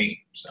side for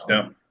me. So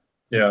yeah,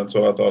 that's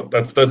what I thought.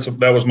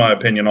 That was my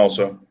opinion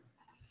also.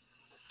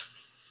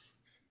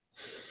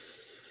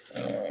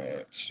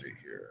 Let's see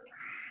here.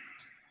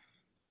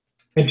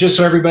 And just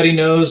so everybody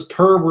knows,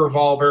 per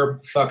revolver,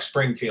 fuck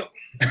Springfield.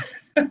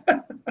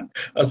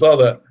 I saw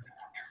that.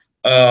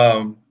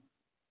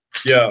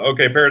 Yeah,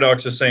 okay.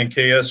 Paradox is saying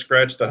KS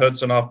scratch the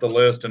Hudson off the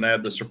list and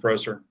add the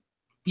suppressor.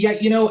 Yeah,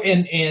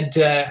 and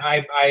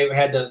I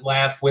had to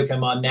laugh with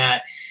him on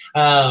that.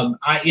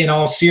 In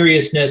all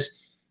seriousness,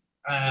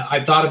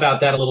 I've thought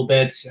about that a little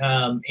bit,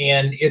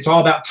 and it's all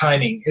about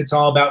timing. It's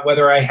all about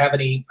whether I have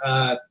any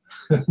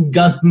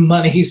gun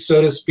money,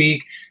 so to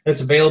speak,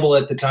 that's available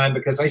at the time,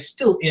 because I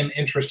still am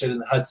interested in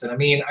the Hudson. I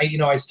mean,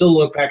 I still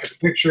look back at the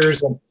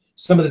pictures and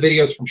some of the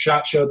videos from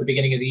SHOT Show at the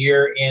beginning of the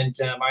year, and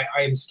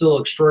I am still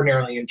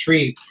extraordinarily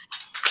intrigued.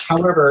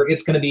 However,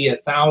 it's going to be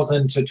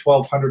 $1,000 to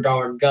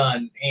 $1,200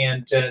 gun,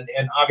 and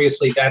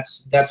obviously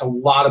that's a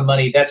lot of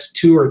money. That's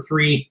 2 or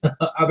 3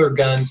 other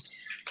guns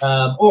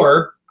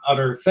or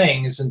other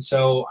things, and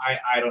so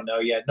I don't know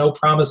yet. No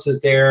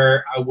promises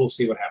there. We'll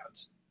see what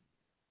happens.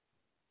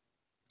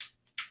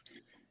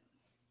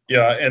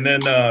 Yeah, and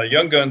then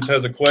Young Guns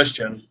has a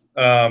question.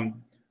 Are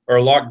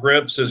lock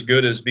grips as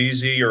good as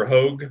VZ or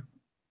Hogue?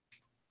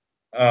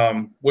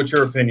 What's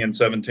your opinion,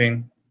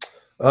 17?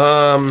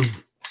 They're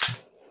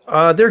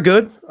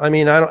good. I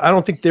mean, I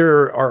don't think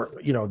they're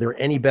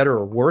any better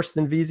or worse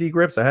than VZ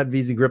grips. I had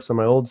VZ grips on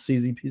my old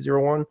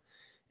CZP-01,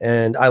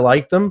 and I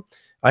liked them.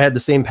 I had the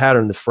same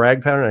pattern, the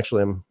frag pattern.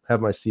 Actually, I have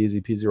my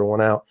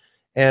CZP-01 out,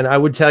 and I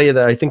would tell you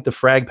that I think the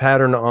frag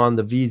pattern on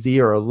the VZ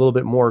are a little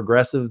bit more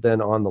aggressive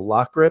than on the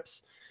lock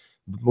grips.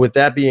 With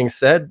that being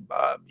said,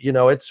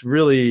 it's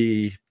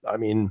really, I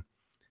mean,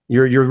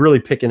 you're really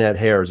picking at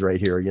hairs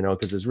right here,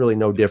 because there's really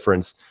no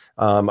difference.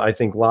 I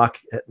think lock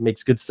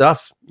makes good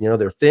stuff.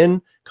 They're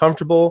thin,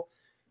 comfortable.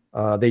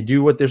 They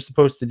do what they're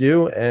supposed to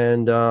do.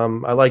 And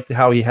I like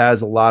how he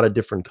has a lot of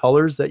different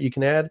colors that you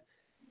can add.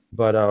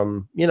 But,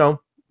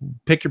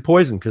 pick your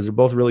poison, because they're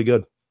both really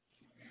good.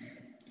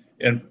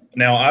 And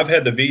now I've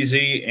had the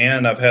VZ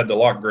and I've had the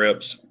lock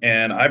grips,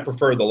 and I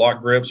prefer the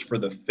lock grips for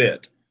the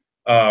fit.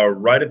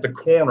 Right at the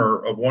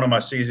corner of one of my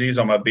CZs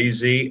on my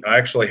VZ, I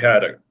actually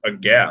had a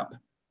gap.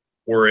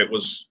 where it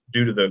was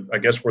due to the, I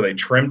guess, where they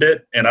trimmed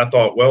it. And I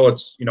thought, well,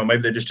 it's,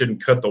 maybe they just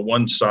didn't cut the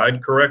one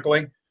side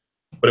correctly,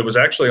 but it was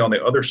actually on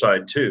the other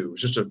side too. It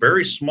was just a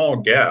very small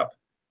gap,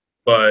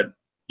 but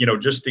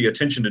just the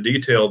attention to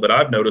detail that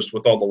I've noticed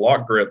with all the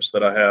lock grips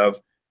that I have,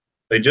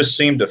 they just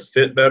seem to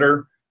fit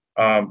better.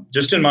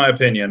 Just in my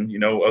opinion,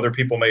 other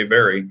people may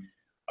vary.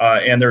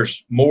 And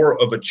there's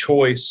more of a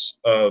choice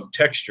of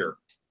texture.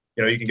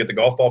 You can get the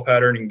golf ball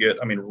pattern, you can get,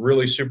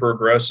 really super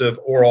aggressive,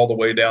 or all the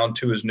way down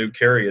to his new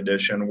carry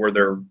edition where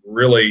they're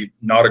really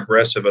not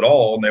aggressive at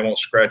all and they won't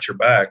scratch your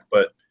back.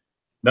 But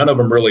none of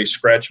them really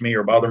scratch me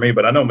or bother me.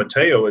 But I know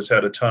Mateo has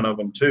had a ton of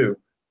them too.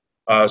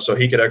 So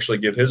he could actually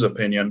give his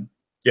opinion.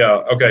 Yeah,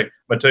 okay.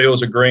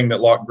 Mateo's agreeing that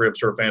lock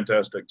grips are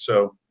fantastic.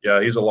 So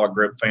yeah, he's a lock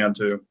grip fan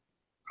too.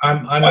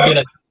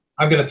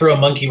 I'm gonna throw a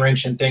monkey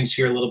wrench in things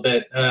here a little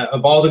bit.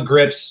 Of all the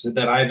grips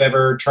that I've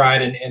ever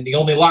tried, and the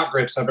only lock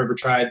grips I've ever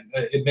tried,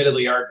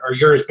 admittedly, are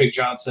yours, Big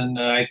Johnson.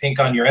 I think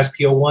on your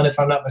SPO1, if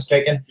I'm not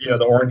mistaken. Yeah,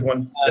 the orange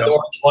one. The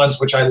orange ones,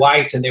 which I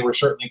liked, and they were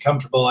certainly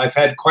comfortable. I've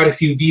had quite a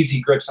few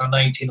VZ grips on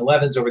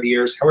 1911s over the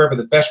years. However,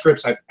 the best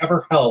grips I've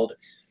ever held,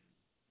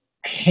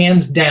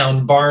 hands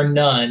down, bar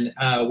none,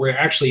 were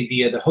actually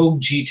the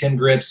Hogue G10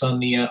 grips on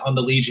the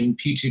Legion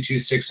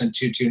P226 and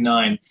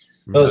 229.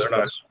 Those are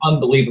nice.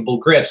 Unbelievable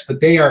grips,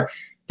 but they are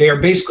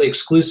basically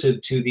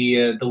exclusive to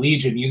the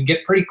Legion. You can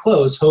get pretty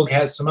close. Hogue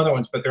has some other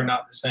ones, but they're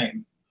not the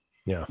same.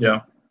 Yeah.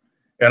 Yeah.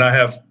 And I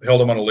have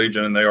held them on a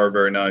Legion, and they are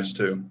very nice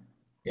too.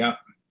 Yeah.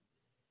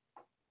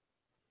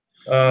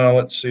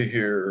 Let's see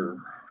here.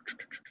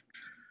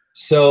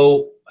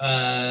 So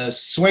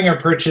Swinger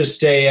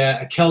purchased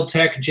a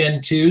Kel-Tec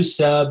Gen 2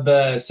 sub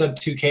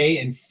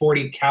 2K in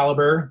 40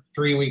 caliber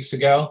 3 weeks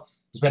ago.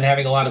 He's been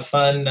having a lot of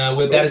fun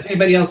with that. Has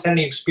anybody else had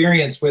any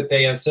experience with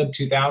a sub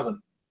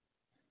 2000?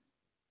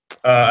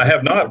 I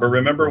have not, but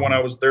remember when I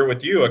was there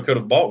with you, I could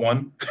have bought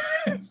one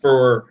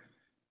for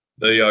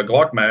the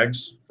Glock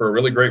mags for a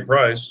really great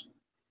price.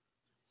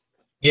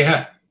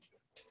 Yeah.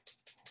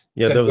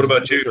 Yeah. So, what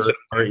about you?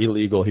 Are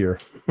illegal here.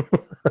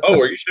 Oh,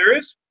 are you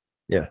serious?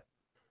 Yeah.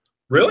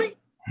 Really?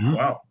 Mm-hmm.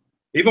 Wow.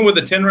 Even with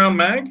a 10-round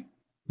mag?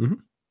 Mm-hmm.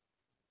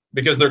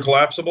 Because they're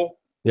collapsible?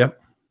 Yep.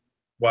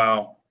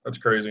 Wow. That's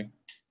crazy.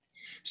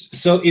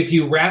 So if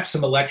you wrap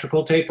some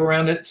electrical tape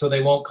around it so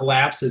they won't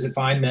collapse, is it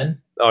fine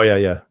then? Oh,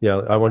 yeah.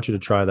 I want you to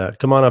try that.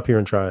 Come on up here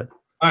and try it.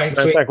 All right.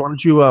 In fact, why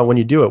don't you, when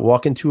you do it,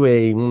 walk into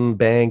a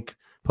bank,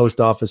 post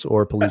office,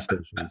 or police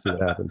station and see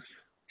what happens.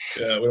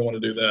 Yeah, we don't want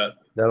to do that.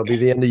 That'll be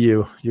the end of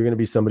you. You're going to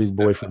be somebody's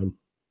boyfriend.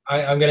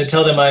 I'm going to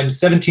tell them I'm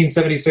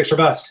 1776 or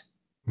bust.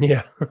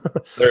 Yeah.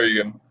 There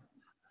you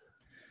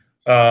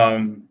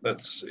go.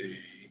 Let's see.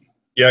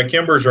 Yeah,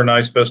 Kimbers are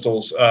nice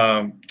pistols.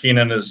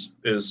 Keenan is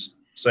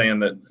saying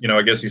that,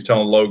 I guess he's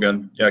telling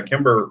Logan, yeah,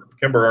 Kimber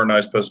are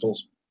nice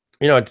pistols.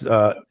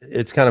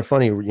 It's kind of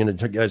funny, you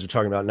guys are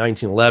talking about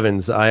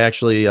 1911s. I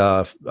actually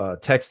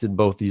texted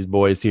both these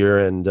boys here,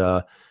 and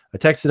I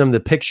texted them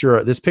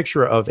this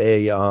picture of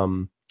a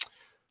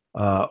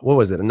what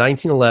was it? A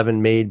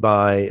 1911 made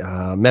by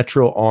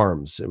Metro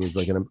Arms. It was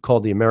like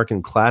called the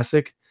American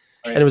Classic.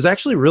 Right. And it was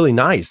actually really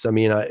nice. I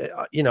mean,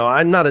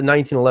 I'm not a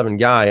 1911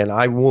 guy, and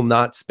I will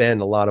not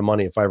spend a lot of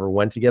money if I ever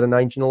went to get a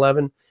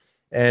 1911.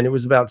 And it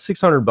was about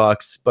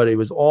 $600, but it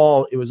was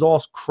all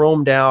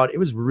chromed out. It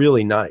was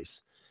really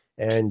nice.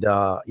 And,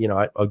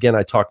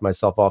 I talked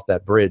myself off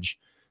that bridge,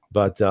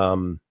 but,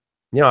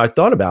 I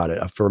thought about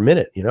it for a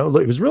minute, it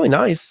was really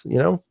nice,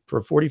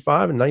 for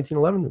 45 and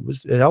 1911,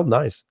 it held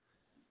nice.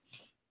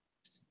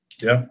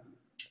 Yeah.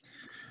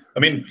 I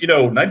mean,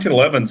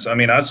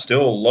 1911s, I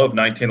still love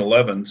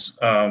 1911s,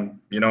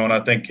 and I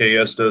think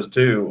KS does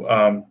too.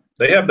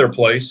 They have their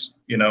place,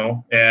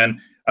 and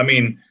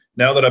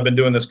now that I've been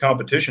doing this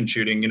competition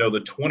shooting, the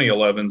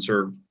 2011s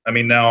are,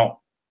 now,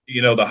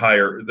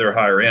 they're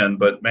higher end,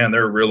 but man,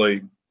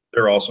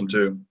 they're awesome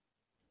too.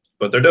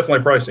 But they're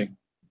definitely pricey.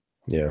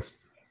 Yeah.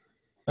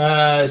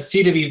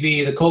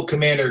 CWB, the Colt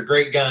Commander,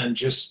 great gun.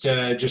 Just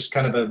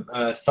kind of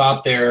a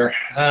thought there.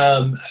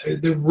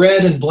 The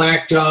Red and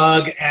Black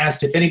Dog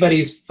asked if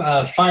anybody's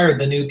fired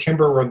the new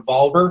Kimber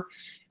revolver.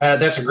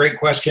 That's a great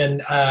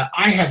question.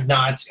 I have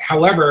not.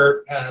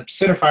 However,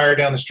 Centerfire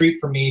down the street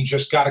from me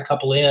just got a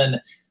couple in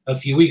a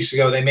few weeks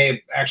ago. They may have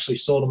actually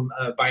sold them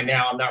by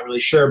now. I'm not really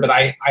sure, but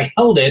I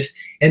held it.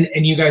 And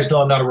you guys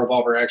know I'm not a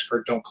revolver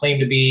expert. Don't claim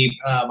to be.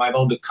 I've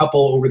owned a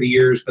couple over the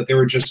years, but they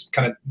were just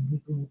kind of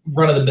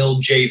run-of-the-mill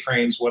J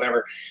frames,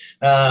 whatever.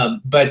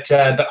 But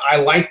I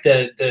like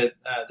the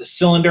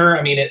cylinder.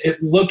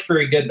 It looked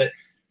very good, but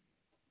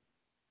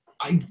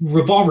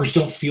revolvers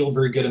don't feel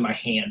very good in my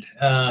hand.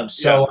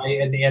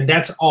 And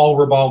that's all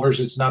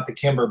revolvers. It's not the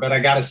Kimber, but I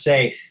got to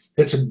say,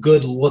 it's a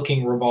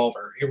good-looking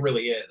revolver. It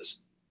really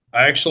is.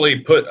 I actually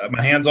put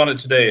my hands on it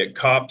today at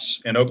Cops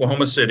in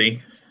Oklahoma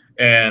City,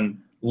 and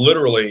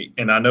literally,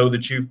 and I know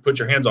that you've put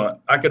your hands on it,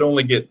 I could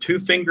only get 2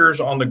 fingers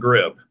on the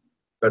grip.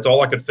 That's all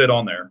I could fit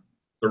on there.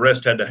 The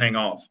rest had to hang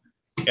off.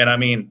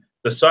 And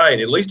the sight,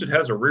 at least it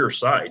has a rear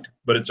sight,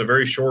 but it's a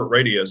very short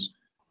radius.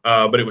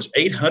 But it was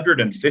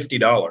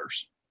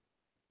 $850.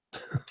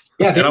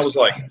 Yeah, and I was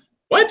like,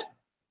 what?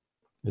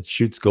 It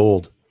shoots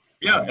gold.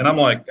 Yeah, and I'm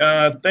like,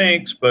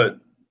 thanks, but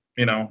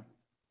you know,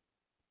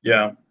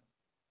 yeah.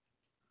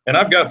 And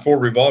I've got 4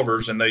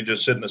 revolvers, and they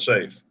just sit in the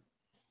safe.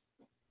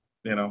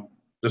 You know,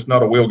 just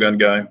not a wheel gun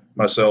guy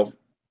myself.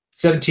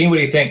 17. What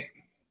do you think?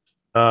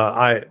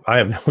 I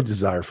have no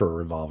desire for a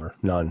revolver.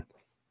 None.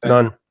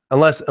 None.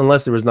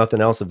 Unless there was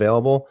nothing else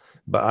available.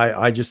 But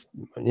I just,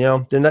 you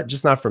know, they're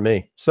not for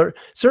me.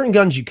 Certain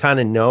guns you kind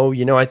of know.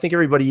 You know, I think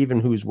everybody, even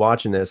who's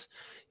watching this,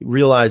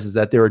 realizes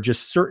that there are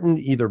just certain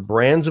either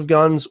brands of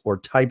guns or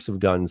types of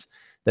guns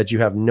that you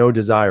have no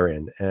desire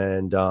in.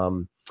 And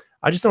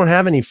I just don't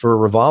have any for a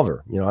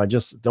revolver. You know, I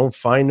just don't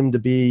find them to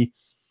be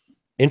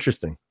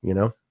interesting, you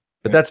know,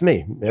 but that's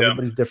me.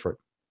 Everybody's different.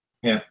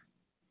 Yeah.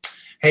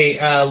 Hey,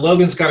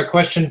 Logan's got a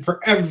question for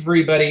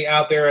everybody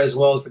out there, as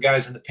well as the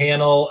guys in the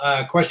panel.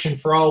 Question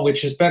for all: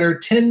 which is better,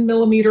 10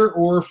 millimeter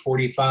or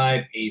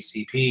 45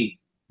 ACP?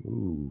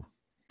 Ooh.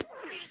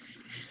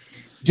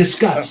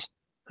 Discuss.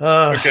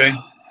 Okay.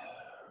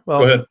 Well,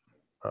 go ahead.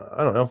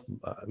 I don't know.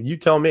 You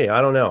tell me. I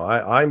don't know.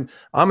 I'm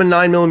a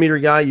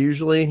 9mm guy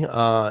usually.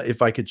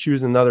 If I could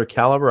choose another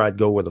caliber, I'd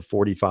go with a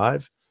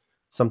 45.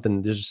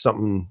 There's just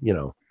something, you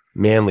know,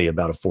 manly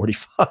about a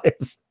 45.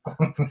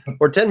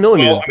 Or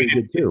 10mm is pretty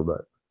good too.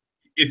 But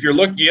if you're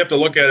you have to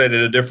look at it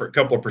at a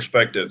couple of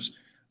perspectives.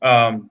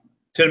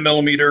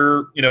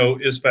 10mm, you know,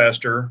 is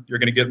faster. You're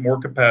going to get more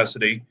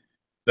capacity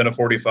than a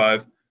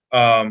 45.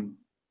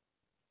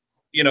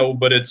 You know,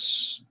 but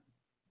it's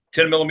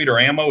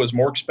 10mm ammo is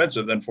more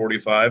expensive than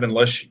 45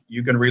 unless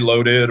you can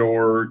reload it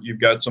or you've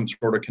got some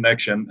sort of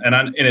connection.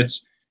 And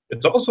it's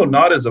also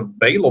not as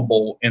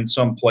available in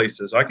some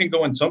places. I can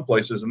go in some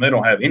places and they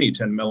don't have any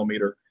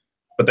 10mm,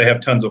 but they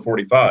have tons of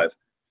 45.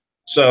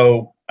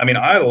 So, I mean,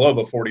 I love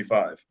a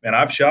 45 and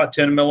I've shot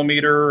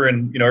 10mm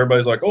and, you know,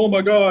 everybody's like, oh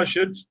my gosh,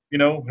 it's, you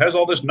know, has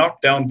all this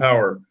knockdown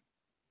power.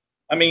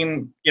 I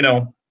mean, you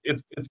know,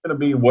 it's going to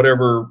be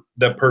whatever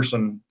that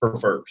person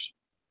prefers.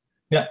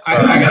 Yeah,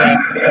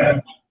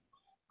 I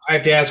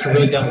have to ask a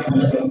really dumb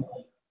question.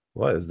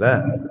 What is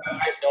that? I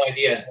have no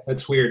idea.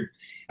 That's weird.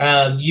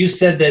 You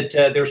said that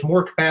there's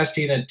more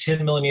capacity in a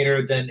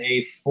 10mm than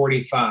a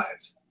 45.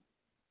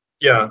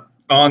 Yeah.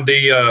 On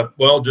the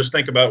well, just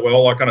think about,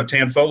 well, like on a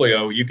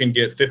Tanfolio, you can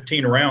get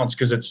 15 rounds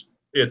because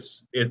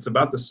it's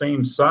about the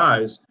same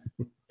size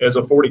as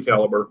a 40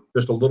 caliber,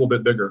 just a little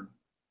bit bigger.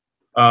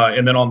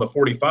 And then on the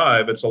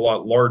 45, it's a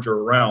lot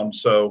larger round.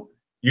 So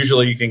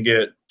usually you can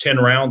get 10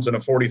 rounds in a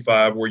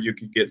 45 where you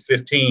could get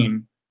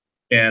 15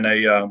 in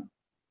a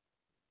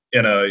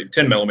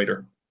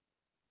 10mm.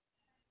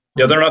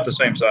 Yeah, they're not the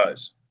same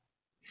size.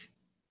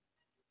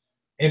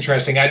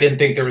 Interesting. I didn't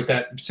think there was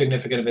that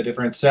significant of a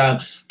difference.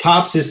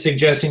 Pops is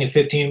suggesting a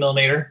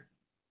 15mm.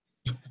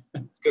 It's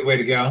a good way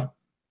to go.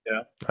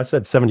 Yeah, I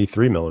said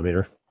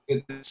 73mm.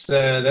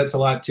 That's a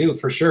lot too,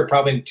 for sure.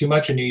 Probably too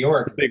much in New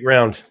York. It's a big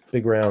round.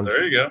 Big round.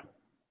 There you go.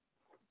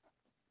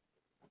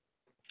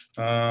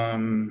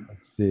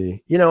 Let's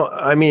see. You know,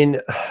 I mean,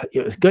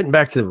 getting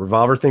back to the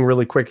revolver thing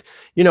really quick.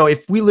 You know,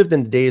 if we lived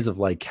in the days of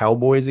like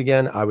cowboys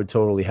again, I would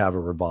totally have a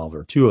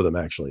revolver. 2 of them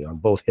actually on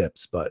both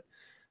hips, but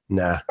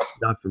nah,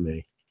 not for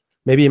me.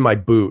 Maybe in my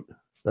boot.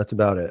 That's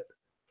about it.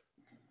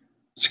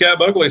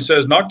 Scab Ugly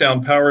says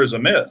knockdown power is a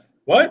myth.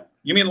 What?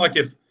 You mean like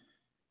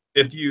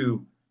if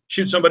you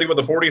shoot somebody with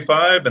a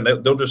 45 and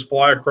they'll just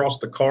fly across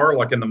the car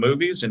like in the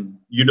movies and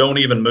you don't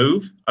even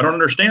move? I don't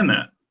understand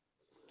that.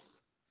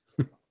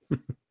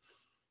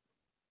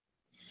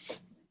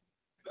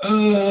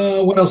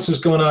 What else is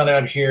going on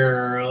out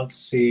here? Let's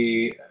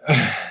see.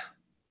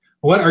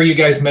 What are you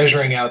guys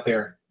measuring out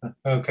there?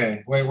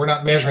 Okay, wait, we're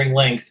not measuring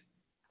length.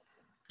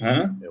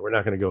 Huh? Yeah, we're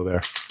not going to go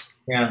there.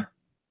 Yeah.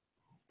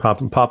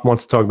 Pop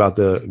wants to talk about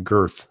the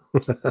girth.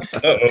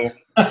 Uh-oh.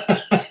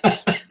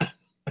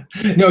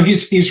 No,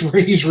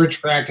 he's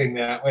retracting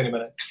that. Wait a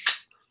minute.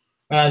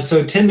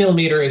 So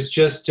 10mm is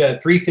just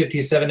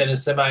 357 in a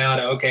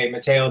semi-auto. Okay,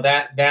 Mateo,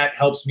 that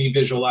helps me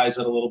visualize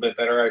it a little bit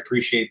better. I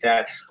appreciate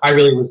that. I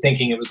really was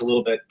thinking it was a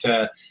little bit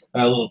a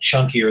little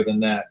chunkier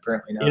than that.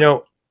 Apparently not. You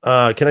know,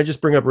 can I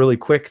just bring up really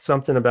quick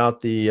something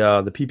about the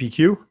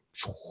PPQ?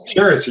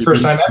 Sure, it's the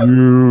first time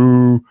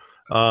ever.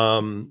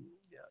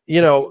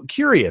 You know,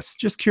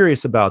 just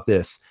curious about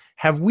this.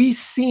 Have we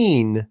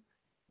seen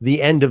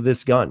the end of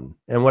this gun?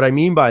 And what I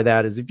mean by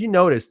that is, if you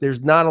notice,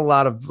 there's not a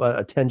lot of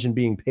attention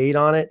being paid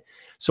on it.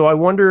 So I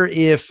wonder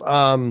if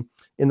in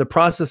the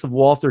process of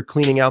Walther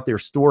cleaning out their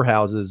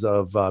storehouses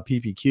of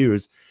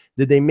PPQs,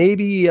 did they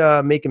maybe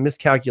make a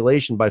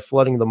miscalculation by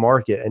flooding the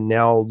market and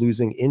now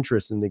losing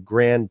interest in the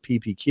grand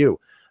PPQ?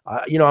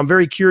 You know, I'm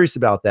very curious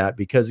about that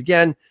because,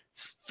 again,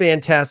 it's a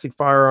fantastic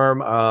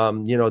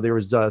firearm. You know, there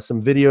was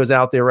some videos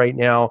out there right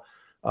now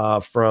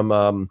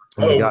from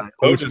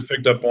Poe just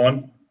picked up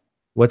one.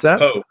 What's that?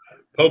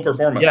 Poe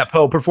Performance. Yeah,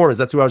 Poe Performance.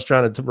 That's who I was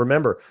trying to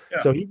remember.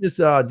 Yeah. So he just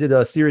did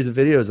a series of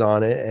videos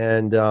on it,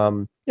 and you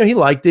know, he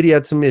liked it. He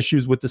had some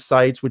issues with the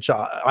sights, which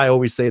I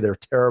always say they're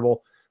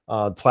terrible,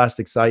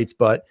 plastic sights.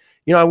 But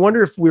you know, I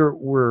wonder if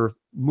we're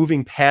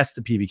moving past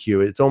the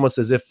PBQ. It's almost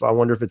as if I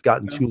wonder if it's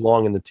gotten too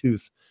long in the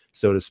tooth,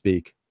 so to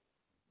speak.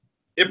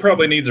 it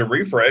probably needs a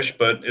refresh,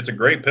 but it's a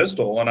great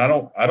pistol, and I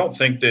don't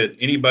think that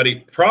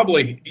anybody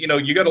probably, you know,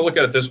 you got to look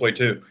at it this way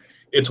too.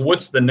 It's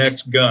what's the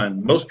next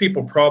gun. Most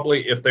people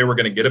probably, if they were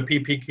going to get a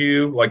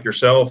PPQ, like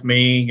yourself,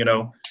 me, you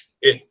know,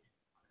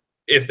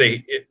 if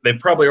they've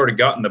probably already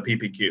gotten the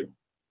PPQ,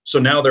 so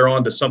now they're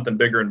on to something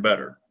bigger and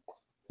better.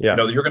 Yeah. You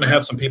know, you're going to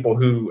have some people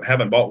who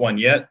haven't bought one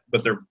yet,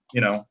 but they're,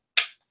 you know,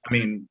 I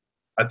mean,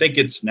 I think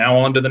it's now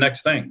on to the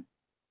next thing.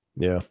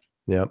 Yeah.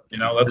 Yeah. You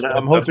know, that's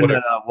I'm what, hoping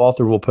that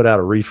Walther will put out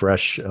a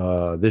refresh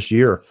this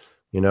year,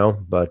 you know,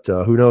 but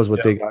who knows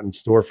what they got in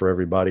store for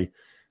everybody.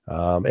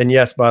 And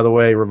yes, by the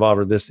way,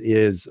 Revolver, this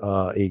is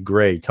a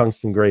gray,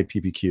 tungsten gray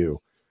PPQ.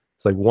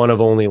 It's like one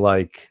of only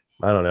like,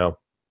 I don't know,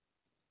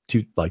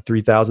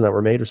 3,000 that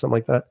were made or something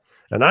like that.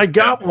 And I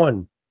got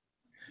one.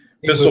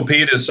 Pistol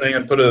Pete is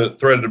saying put a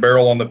threaded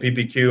barrel on the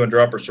PPQ and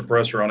drop a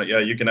suppressor on it. Yeah,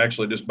 you can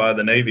actually just buy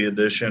the Navy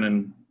edition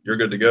and you're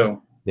good to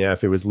go. Yeah,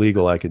 if it was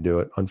legal, I could do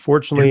it.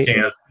 Unfortunately,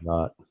 it's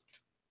not.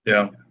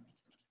 Yeah.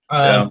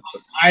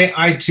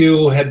 I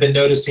too have been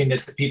noticing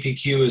that the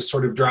PPQ is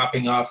sort of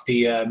dropping off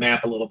the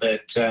map a little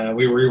bit.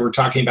 We were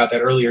talking about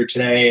that earlier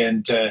today,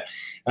 and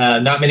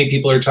not many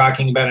people are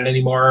talking about it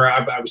anymore.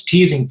 I was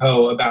teasing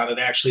Poe about it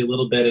actually a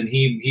little bit, and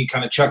he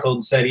kind of chuckled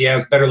and said, "Yeah,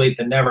 it's better late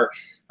than never."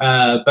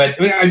 But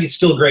I mean, it's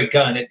still a great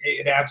gun.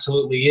 It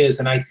absolutely is,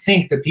 and I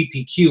think the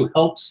PPQ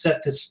helps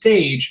set the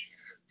stage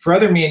for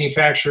other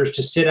manufacturers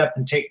to sit up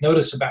and take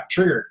notice about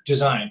trigger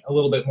design a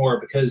little bit more,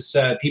 because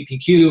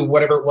PPQ,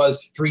 whatever it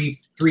was, three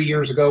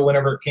years ago,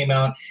 whenever it came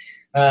out,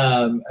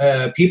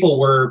 people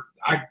were,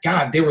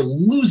 they were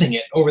losing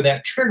it over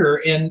that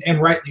trigger,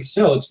 and rightly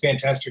so. It's a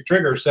fantastic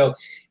trigger. So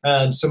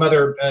some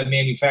other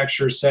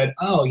manufacturers said,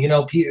 oh, you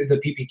know,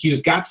 the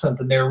PPQ's got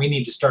something there. We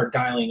need to start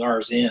dialing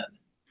ours in.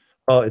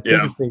 Well, it's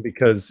interesting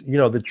because, you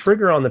know, the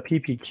trigger on the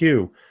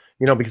PPQ,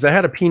 you know, because I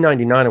had a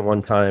P99 at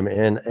one time,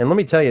 and let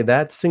me tell you,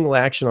 that single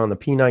action on the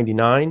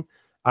P99,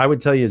 I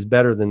would tell you, is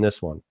better than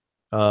this one.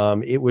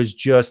 It was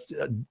just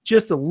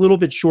a little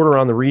bit shorter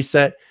on the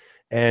reset,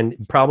 and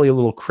probably a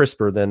little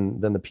crisper than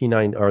the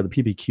P9 or the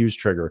PPQ's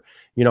trigger.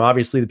 You know,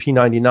 obviously the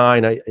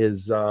P99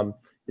 is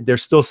they're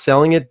still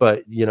selling it,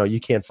 but you know,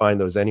 you can't find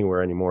those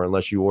anywhere anymore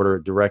unless you order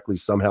it directly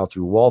somehow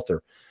through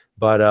Walther.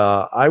 But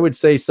I would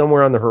say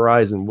somewhere on the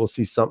horizon, we'll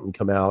see something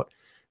come out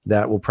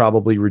that will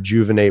probably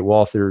rejuvenate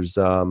Walther's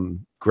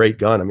great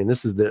gun. I mean,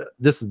 this is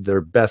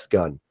their best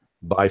gun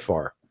by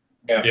far.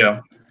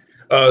 Yeah.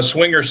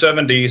 Swinger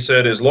 70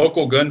 said his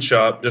local gun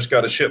shop just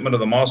got a shipment of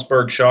the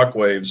Mossberg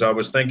Shockwaves. I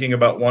was thinking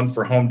about one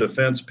for home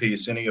defense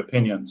piece. Any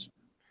opinions?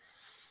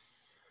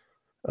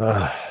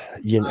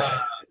 You know,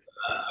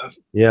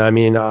 yeah. I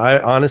mean,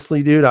 I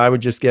honestly, dude, I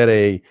would just get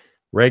a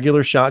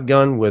regular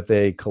shotgun with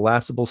a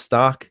collapsible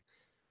stock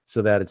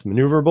so that it's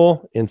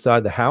maneuverable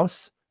inside the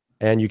house,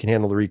 and you can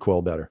handle the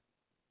recoil better.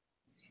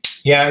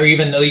 Yeah, or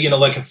even, you know,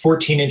 like a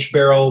 14-inch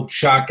barrel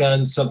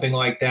shotgun, something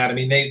like that. I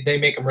mean, they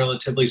make them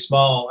relatively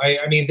small. I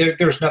mean,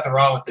 there's nothing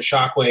wrong with the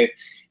Shockwave,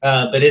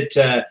 but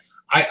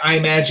I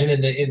imagine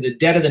in the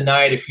dead of the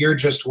night, if you're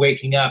just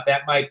waking up,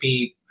 that might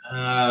be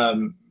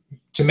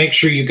to make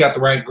sure you've got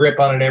the right grip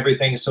on it and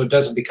everything, so it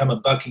doesn't become a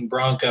bucking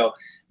bronco.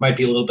 Might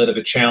be a little bit of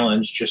a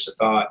challenge. Just a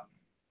thought.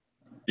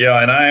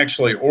 Yeah, and I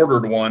actually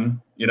ordered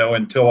one, you know,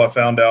 until I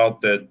found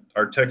out that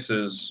our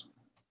Texas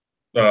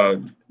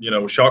you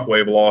know,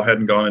 shockwave law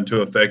hadn't gone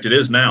into effect. It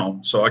is now,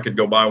 so I could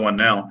go buy one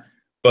now.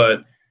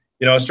 But,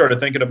 you know, I started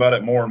thinking about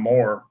it more and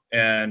more.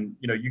 And,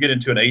 you know, you get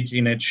into an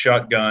 18-inch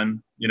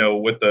shotgun, you know,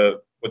 with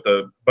the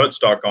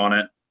buttstock on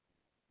it,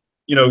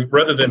 you know,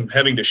 rather than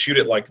having to shoot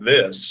it like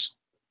this,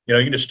 you know,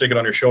 you can just stick it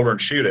on your shoulder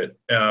and shoot it.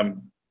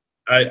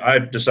 I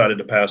decided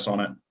to pass on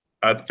it.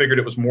 I figured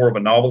it was more of a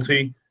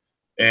novelty,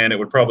 and it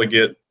would probably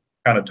get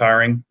kind of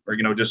tiring, or,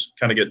 you know, just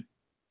kind of get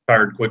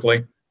tired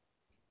quickly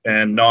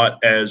and not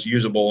as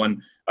usable.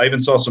 And I even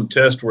saw some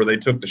tests where they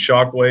took the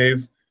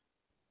Shockwave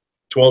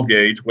 12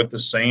 gauge with the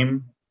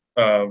same,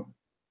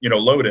 you know,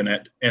 load in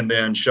it, and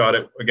then shot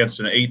it against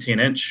an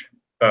 18-inch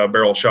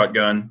barrel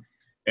shotgun,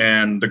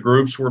 and the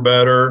groups were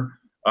better,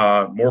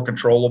 more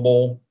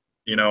controllable,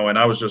 you know. And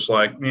I was just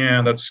like,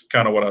 yeah, that's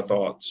kind of what I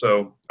thought.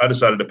 So I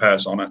decided to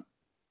pass on it.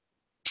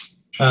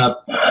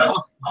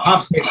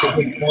 Pops makes a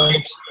good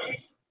point.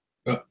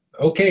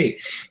 Okay,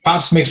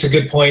 Pops makes a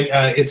good point.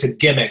 It's a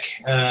gimmick,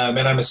 and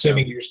I'm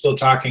assuming you're still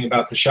talking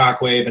about the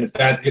Shockwave. And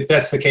if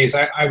that's the case,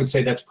 I would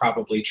say that's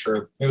probably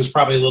true. It was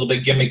probably a little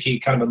bit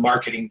gimmicky, kind of a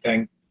marketing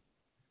thing.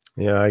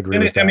 Yeah, I agree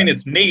with that. I mean,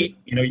 it's neat.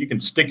 You know, you can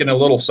stick in a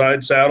little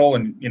side saddle,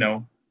 and you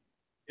know,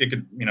 it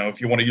could, you know,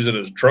 if you want to use it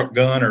as a truck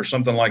gun or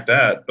something like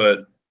that.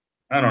 But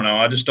I don't know.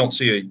 I just don't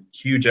see a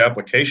huge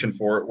application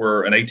for it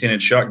where an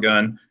 18-inch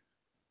shotgun,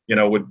 you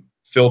know, would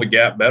fill the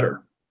gap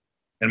better,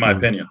 in my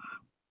opinion.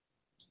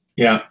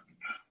 Yeah.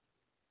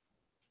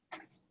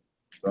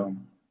 So,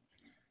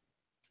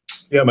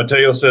 yeah,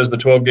 Mateo says the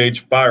 12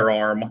 gauge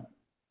firearm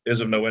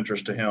is of no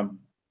interest to him.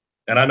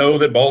 And I know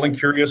that Bald and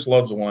Curious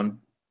loves one.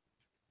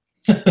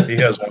 He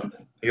has one.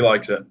 He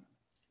likes it.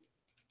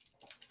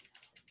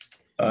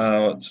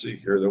 Let's see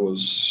here. There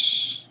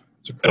was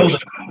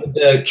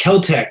The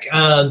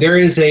Keltec. There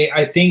is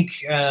I think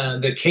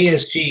the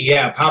KSG.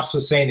 Yeah, Pops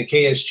was saying the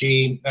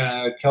KSG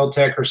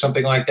Keltec or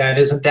something like that.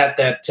 Isn't that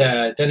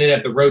doesn't it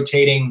have the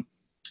rotating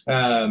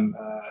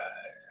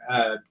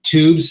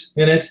tubes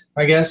in it?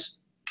 I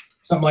guess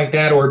something like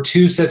that, or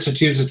 2 sets of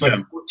tubes. It's like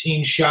a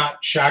 14 shot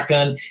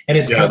shotgun, and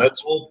it's kind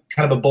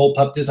of a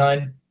bullpup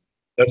design.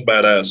 That's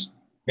badass.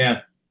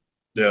 Yeah.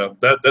 Yeah,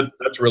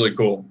 that's really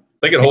cool.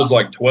 I think it holds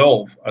like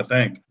 12. I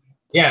think.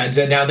 Yeah,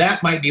 and now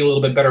that might be a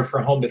little bit better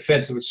for home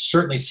defense. It would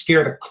certainly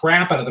scare the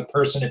crap out of the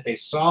person if they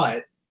saw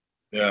it.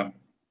 Yeah,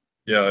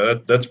 yeah,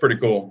 that's pretty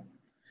cool.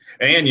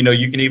 And you know,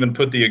 you can even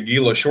put the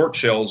Aguila short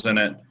shells in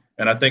it.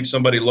 And I think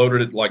somebody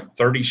loaded it like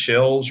 30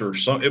 shells or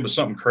something. It was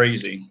something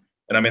crazy.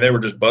 And I mean, they were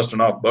just busting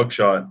off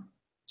buckshot.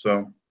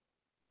 So.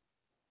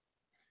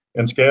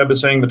 And Scab is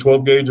saying the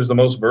 12 gauge is the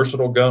most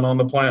versatile gun on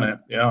the planet.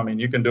 Yeah, I mean,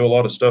 you can do a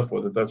lot of stuff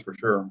with it. That's for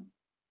sure.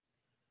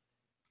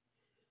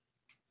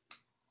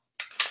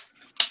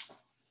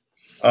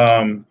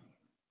 All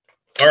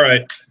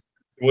right,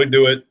 we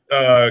do it.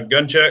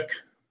 Gun check.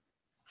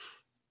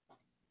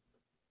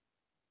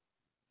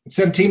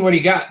 17. What do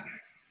you got?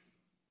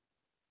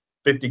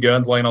 50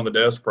 guns laying on the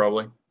desk,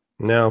 probably.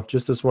 No,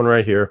 just this one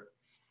right here.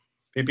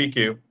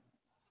 PPQ.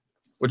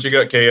 What you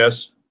got,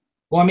 KS?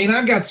 Well, I mean,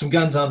 I've got some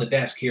guns on the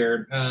desk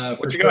here.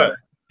 What you got?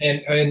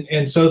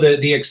 And so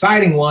the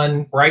exciting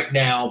one right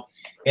now,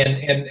 and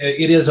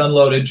it is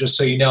unloaded, just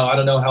so you know. I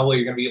don't know how well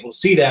you're going to be able to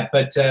see that,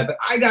 but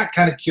I got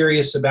kind of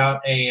curious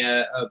about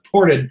a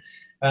ported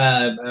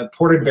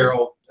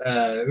barrel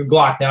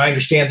Glock. Now I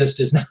understand this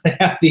does not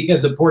have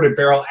the ported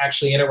barrel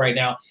actually in it right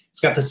now.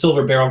 It's got the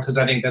silver barrel because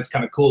I think that's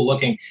kind of cool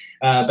looking.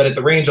 But at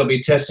the range, I'll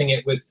be testing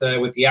it with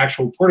the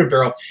actual ported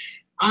barrel.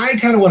 I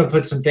kind of want to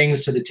put some things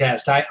to the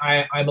test.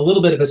 I'm a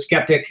little bit of a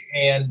skeptic,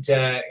 and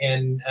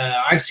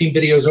I've seen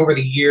videos over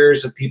the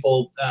years of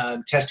people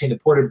testing the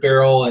ported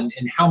barrel and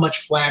how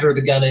much flatter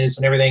the gun is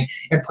and everything.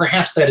 And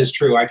perhaps that is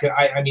true.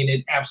 I mean,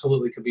 it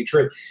absolutely could be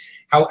true.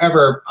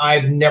 However,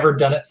 I've never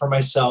done it for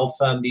myself.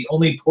 The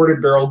only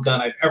ported barrel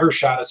gun I've ever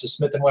shot is a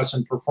Smith &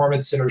 Wesson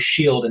Performance Center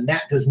Shield, and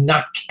that does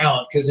not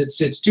count because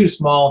it's too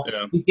small.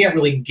 Yeah. You can't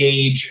really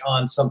gauge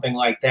on something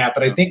like that.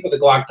 But I think with a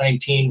Glock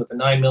 19 with a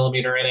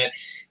 9mm in it,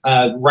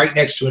 right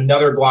next to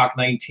another Glock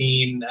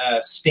 19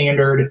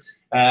 standard,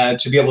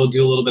 to be able to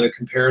do a little bit of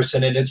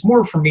comparison. And it's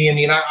more for me. I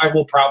mean, I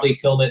will probably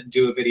film it and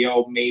do a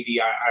video, maybe.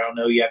 I don't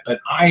know yet, but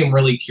I am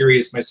really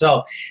curious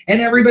myself.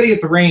 And everybody at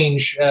the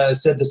range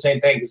said the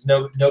same thing because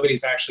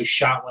nobody's actually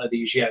shot one of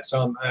these yet.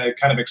 So I'm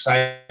kind of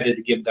excited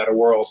to give that a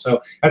whirl.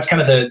 So that's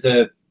kind of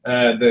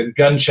the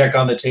gun check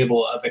on the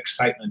table of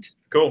excitement.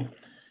 Cool.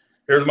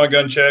 Here's my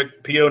gun check.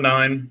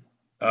 PO9,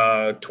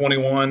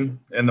 21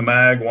 in the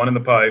mag, 1 in the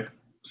pipe.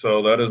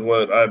 So that is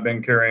what I've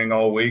been carrying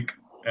all week.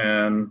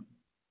 And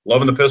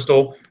loving the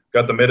pistol.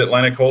 Got the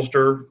Mid-Atlantic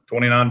holster,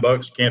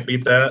 $29. Can't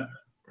beat that.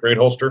 Great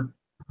holster.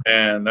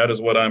 And that is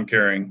what I'm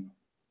carrying.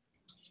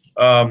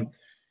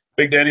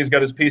 Big Daddy's got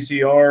his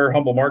PCR,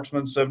 Humble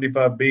Marksman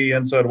 75B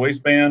inside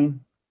waistband.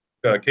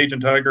 Cajun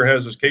Tiger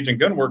has his Cajun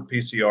Gunwork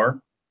PCR.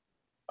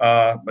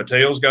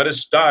 Mateo's got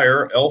his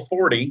Steyr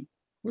L40.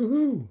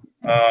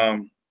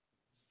 Woohoo.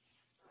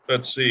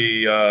 Let's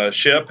see.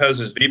 Shep has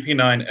his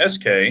VP9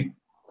 SK.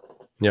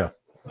 Yeah.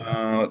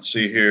 Let's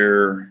see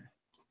here.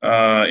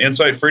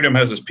 Insight Freedom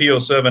has his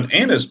P07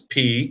 and his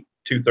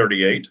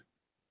P238.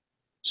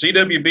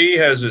 CWB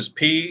has his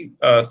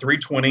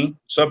P320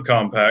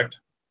 subcompact.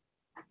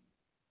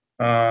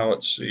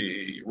 Let's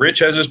see. Rich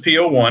has his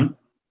P01.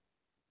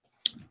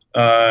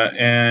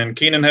 And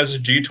Keenan has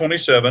his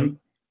G27.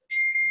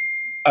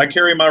 I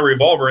carry my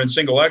revolver in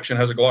single action,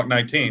 has a Glock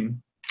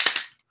 19.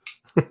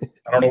 I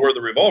don't know where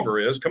the revolver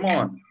is. Come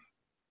on.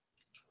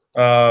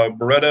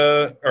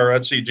 Beretta, or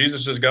let's see,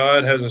 Jesus is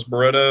God has his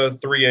Beretta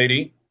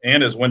 380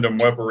 and his Wyndham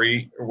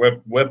weaponry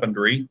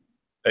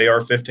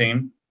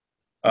AR-15.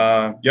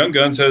 Young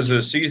Guns has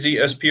his CZ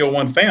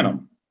SP01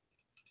 Phantom.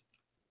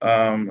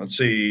 Let's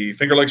see,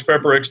 Finger Lakes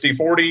Pepper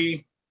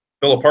XD40,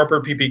 Philip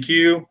Harper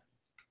PPQ.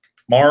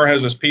 Mar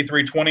has his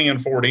P320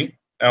 and 40.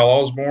 Al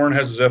Osborne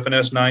has his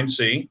FNS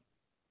 9C.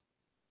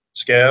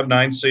 Scab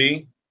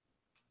 9C.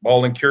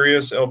 Ball and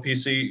Curious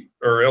LPC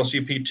or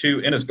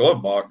LCP2 in his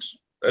glove box.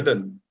 That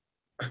doesn't.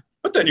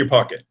 Put that in your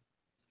pocket.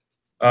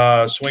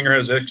 Swinger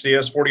has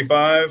XDS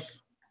 45.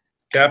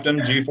 Captain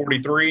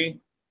G43.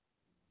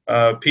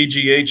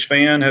 PGH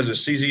Fan has a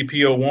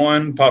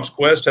CZP01. Pops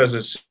Quest has a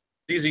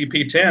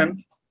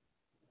CZP10.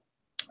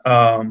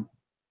 And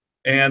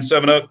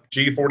 7-Up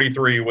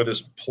G43 with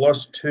his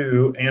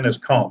 +2 and his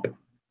comp.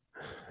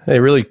 Hey,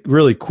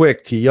 really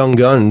quick to Young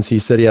Guns. He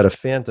said he had a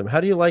Phantom. How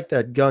do you like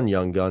that gun,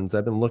 Young Guns?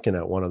 I've been looking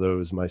at one of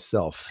those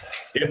myself.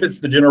 If it's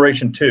the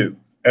Generation 2,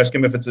 ask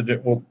him if it's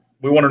well,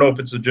 we want to know if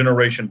it's a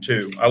Generation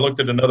 2. I looked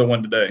at another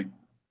one today.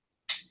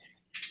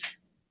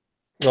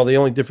 Well, the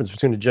only difference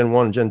between the Gen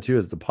 1 and Gen 2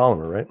 is the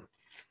polymer, right?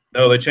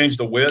 No, they changed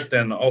the width,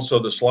 and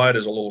also the slide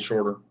is a little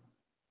shorter.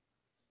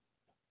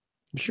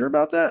 You sure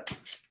about that?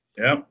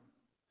 Yeah.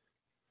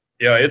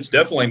 Yeah, it's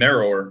definitely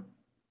narrower.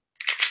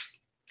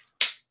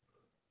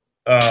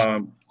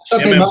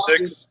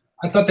 MM6.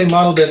 I thought they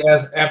modeled it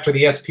as after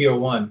the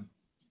SP01.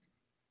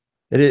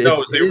 It is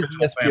the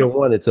original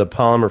SP01. It's a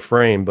polymer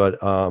frame,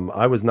 but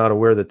I was not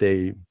aware that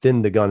they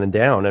thinned the gun and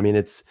down. I mean,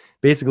 it's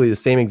basically the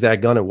same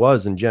exact gun it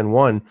was in Gen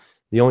 1.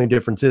 The only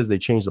difference is they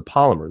changed the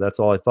polymer. That's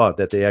all I thought,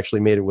 that they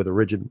actually made it with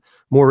a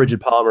more rigid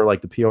polymer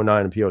like the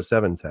P09 and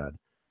P07s had.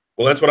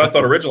 Well, that's what I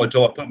thought originally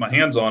until I put my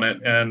hands on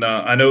it. And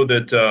I know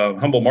that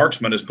Humble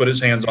Marksman has put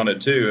his hands on it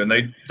too, and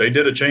they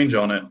did a change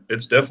on it.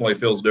 It definitely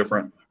feels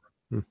different.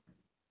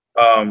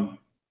 Yeah,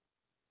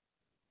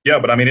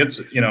 but I mean, it's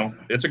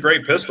a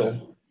great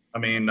pistol. I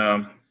mean,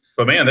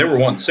 but man, they were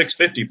wanting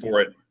 $650 for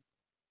it.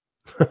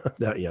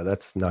 Yeah,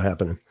 that's not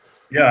happening.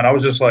 Yeah, and I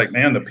was just like,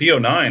 man, the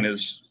P09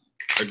 is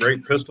a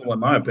great pistol in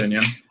my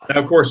opinion.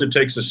 Now, of course, it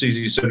takes the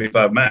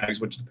CZ75 mags,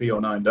 which the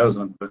P09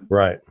 doesn't. But.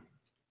 Right.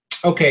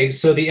 Okay,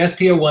 so the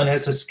SP01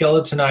 has a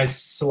skeletonized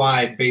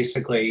slide,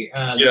 basically.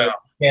 Yeah.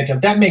 Phantom.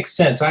 That makes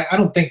sense. I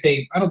don't think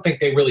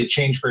they really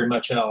changed very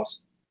much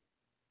else.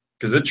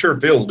 Because it sure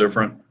feels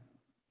different.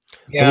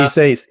 Yeah.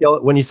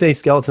 When you say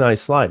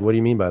skeletonized slide, what do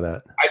you mean by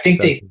that? I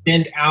think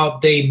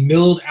they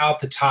milled out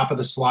the top of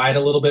the slide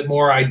a little bit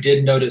more. I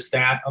did notice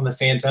that on the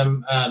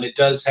Phantom. It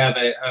does have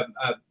a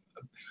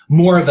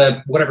more of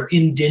a whatever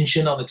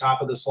indentation on the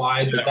top of the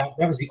slide, but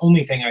that was the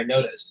only thing I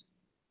noticed.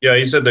 Yeah,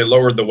 he said they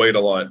lowered the weight a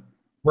lot.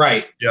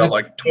 Right. Yeah,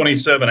 like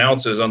 27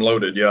 ounces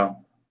unloaded. Yeah,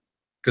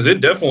 because it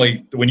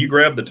definitely, when you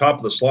grab the top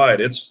of the slide,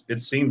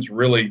 it seems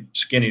really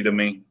skinny to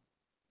me.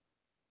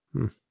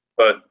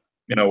 But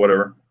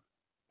whatever.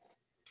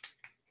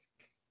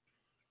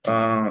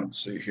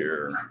 Let's see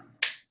here.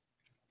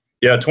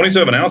 Yeah,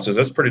 27 ounces.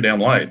 That's pretty damn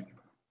light.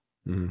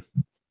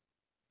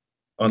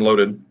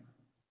 Unloaded.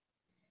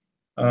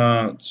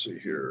 Let's see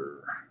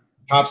here.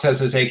 Pops has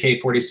his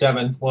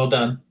AK-47. Well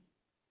done.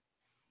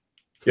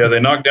 Yeah,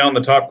 they knocked down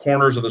the top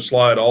corners of the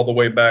slide all the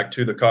way back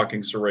to the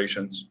cocking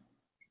serrations.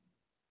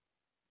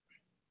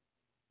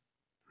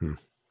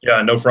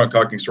 Yeah, no front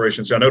cocking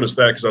serrations. I noticed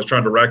that because I was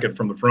trying to rack it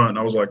from the front, and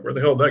I was like, where the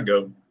hell did that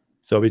go?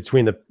 So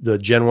between the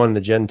Gen 1 and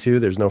the Gen 2,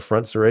 there's no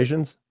front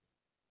serrations?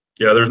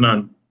 Yeah, there's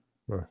none.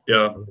 Huh.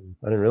 Yeah.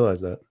 I didn't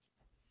realize that.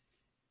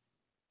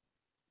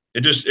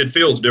 It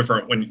feels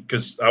different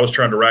because I was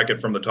trying to rack it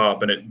from the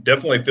top, and it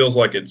definitely feels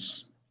like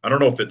I don't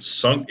know if it's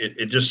sunk.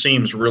 It just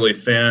seems really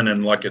thin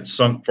and like it's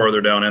sunk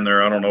farther down in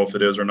there. I don't know if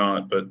it is or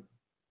not, but.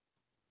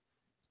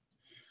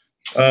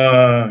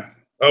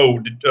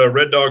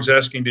 Red Dog's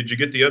asking, did you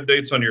get the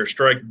updates on your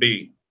Strike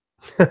B?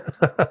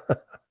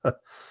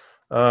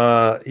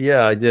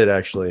 Yeah, I did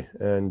actually,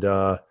 and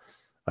I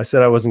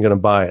said I wasn't going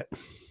to buy it.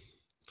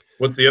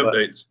 What's the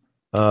updates?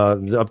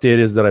 The update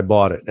is that I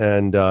bought it,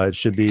 and it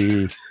should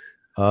be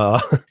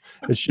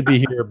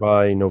here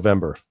by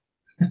November.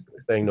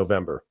 Saying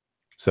November.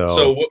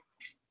 So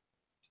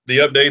the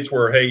updates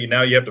were, hey,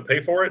 now you have to pay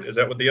for it. Is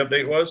that what the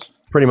update was?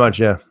 Pretty much,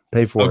 yeah.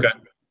 Pay for it. Okay.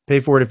 Pay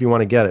for it if you want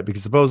to get it,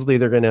 because supposedly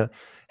they're going to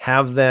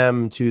have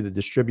them to the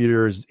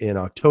distributors in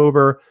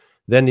October.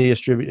 Then the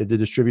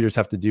distributors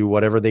have to do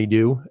whatever they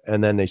do,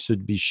 and then they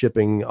should be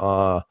shipping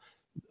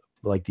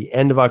like the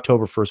end of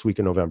October, first week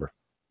of November.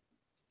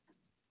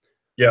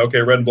 Yeah,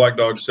 okay. Red and Black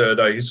Dog said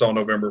he saw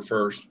November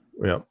 1st.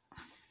 Yeah.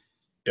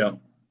 Yeah.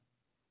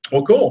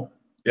 Well, cool.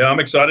 Yeah, I'm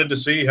excited to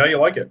see how you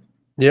like it.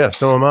 Yeah,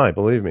 so am I,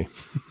 believe me.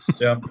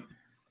 Yeah.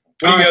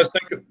 What do you guys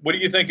think? What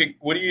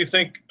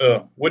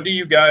do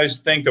you guys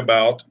think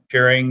about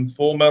carrying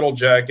Full Metal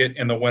Jacket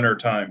in the winter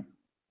time?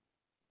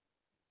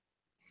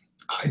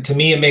 To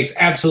me, it makes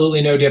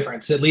absolutely no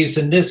difference, at least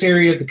in this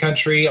area of the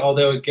country.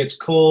 Although it gets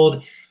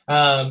cold,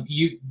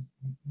 you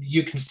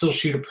can still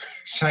shoot a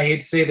person. I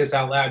hate to say this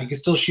out loud. You can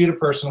still shoot a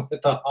person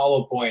with a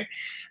hollow point.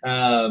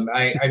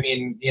 I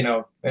mean,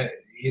 they're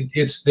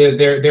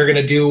going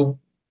to do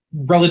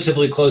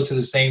relatively close to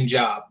the same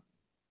job.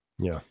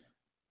 Yeah.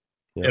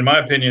 In my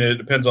opinion, it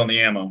depends on the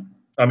ammo.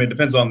 I mean, it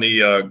depends on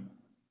the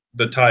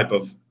type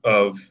of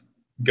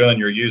gun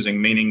you're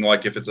using. Meaning,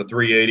 like if it's a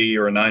 380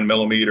 or a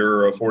 9mm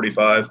or a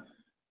 45.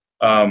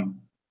 In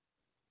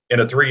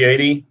a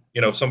 380,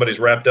 if somebody's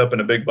wrapped up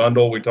in a big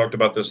bundle, we talked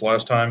about this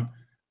last time.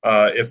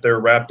 If they're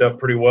wrapped up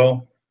pretty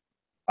well,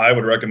 I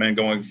would recommend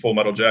going Full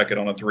Metal Jacket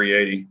on a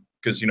 380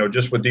 because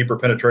just with deeper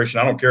penetration,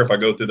 I don't care if I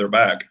go through their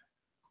back.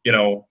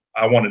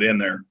 I want it in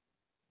there.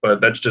 But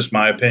that's just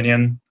my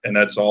opinion, and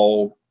that's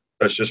all.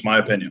 That's just my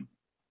opinion.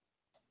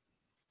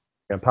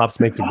 And Pops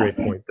makes a great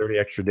point. 30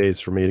 extra days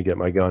for me to get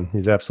my gun.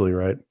 He's absolutely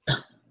right.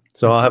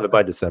 So I'll have it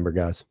by December,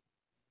 guys.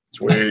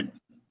 Sweet.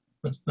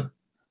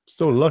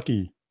 So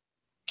lucky.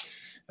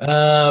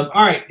 All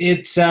right,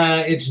 it's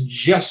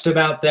just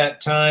about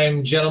that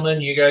time, gentlemen.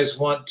 You guys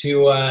want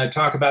to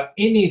talk about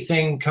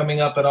anything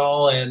coming up at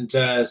all and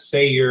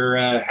say your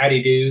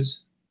howdy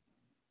do's?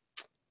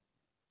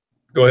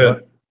 Go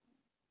ahead.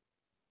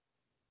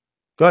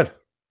 Go ahead.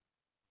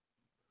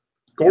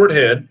 Gourd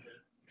head.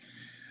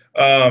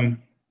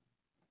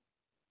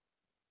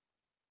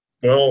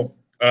 Well,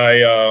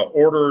 I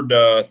ordered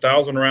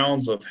 1,000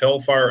 rounds of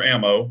Hellfire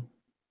ammo,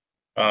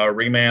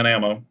 reman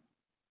ammo.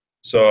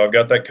 So I've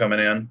got that coming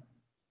in.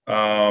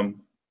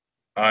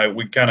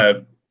 We kind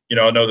of, you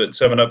know, I know that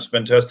 7-Up's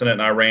been testing it,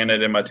 and I ran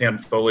it in my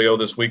Tanfolio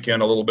this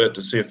weekend a little bit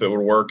to see if it would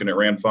work, and it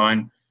ran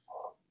fine.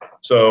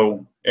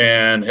 So,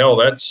 and hell,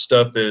 that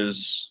stuff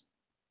is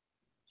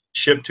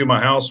shipped to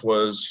my house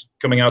was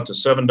coming out to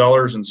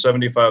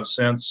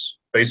 $7.75,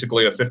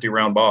 basically a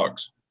 50-round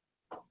box.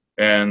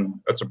 And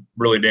that's a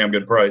really damn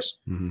good price.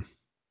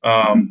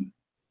 And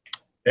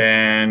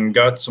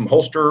got some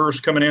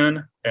holsters coming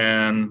in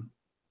and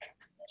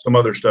some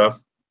other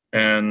stuff.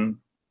 And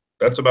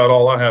that's about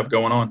all I have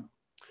going on.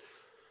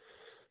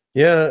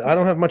 Yeah, I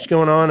don't have much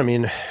going on. I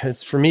mean,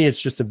 for me, it's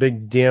just a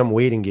big damn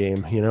waiting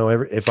game. You know,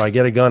 if I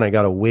get a gun, I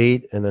got to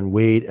wait and then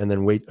wait and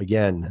then wait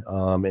again.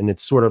 And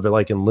it's sort of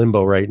like in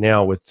limbo right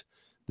now with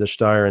the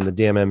Steyr and the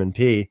damn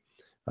M&P.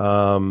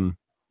 I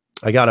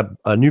got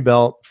a new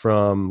belt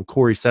from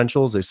Core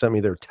Essentials. They sent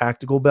me their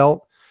tactical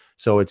belt.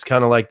 So it's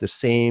kind of like the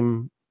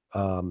same,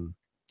 you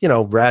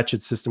know,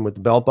 ratchet system with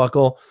the belt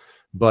buckle,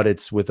 but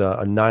it's with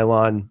a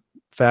nylon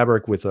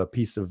fabric with a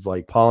piece of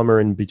like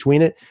polymer in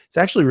between it. It's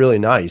actually really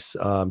nice.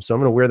 So I'm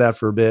going to wear that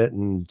for a bit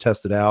and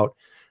test it out.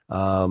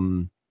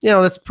 You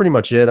know, that's pretty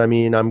much it. I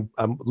mean, I'm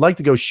like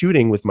to go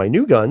shooting with my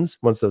new guns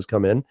once those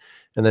come in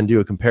and then do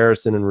a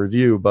comparison and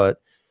review.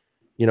 But,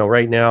 you know,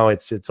 right now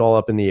it's all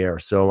up in the air.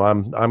 So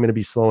I'm going to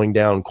be slowing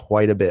down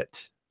quite a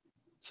bit,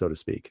 so to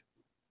speak.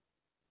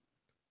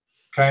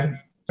 Okay.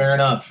 Fair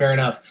enough. Fair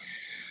enough.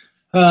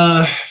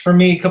 For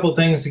me, a couple of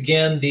things.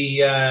 Again,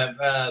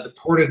 the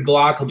ported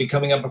Glock will be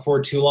coming up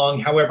before too long.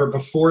 However,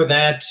 before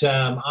that,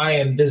 I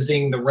am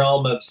visiting the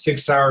realm of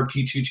 6-hour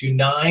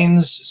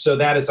P229s. So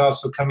that is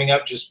also coming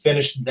up. Just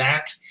finished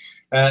that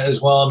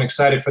as well. I'm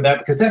excited for that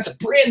because that's a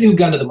brand new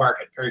gun to the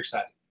market. Very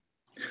excited.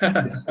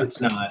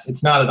 It's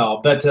not at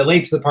all. But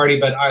late to the party,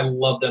 but I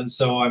love them.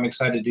 So I'm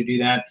excited to do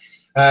that.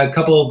 A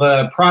couple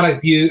of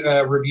product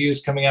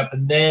reviews coming up.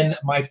 And then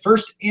my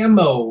first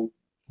ammo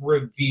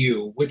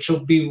review, which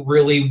will be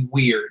really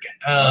weird.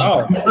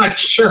 I'm not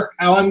sure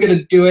how I'm going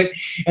to do it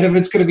and if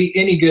it's going to be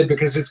any good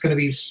because it's going to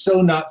be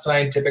so not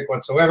scientific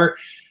whatsoever.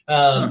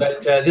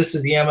 But this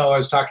is the ammo I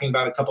was talking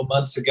about a couple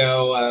months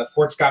ago.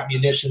 Fort Scott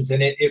Munitions,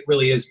 and it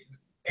really is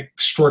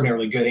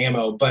extraordinarily good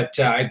ammo, but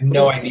I have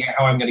no idea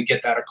how I'm going to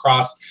get that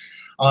across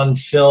on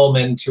film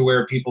and to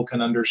where people can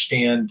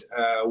understand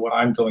what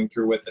I'm going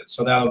through with it.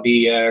 So that'll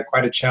be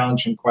quite a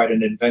challenge and quite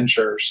an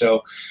adventure.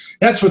 So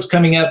that's what's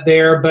coming up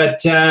there. But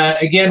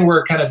again,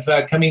 we're kind of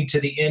coming to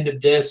the end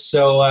of this.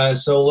 So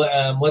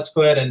let's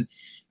go ahead and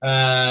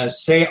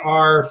say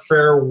our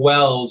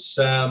farewells.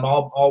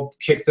 I'll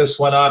kick this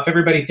one off.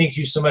 Everybody, thank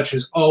you so much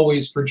as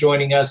always for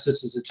joining us.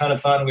 This is a ton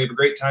of fun. We have a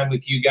great time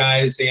with you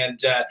guys, and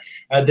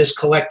this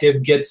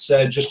collective gets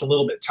just a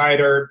little bit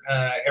tighter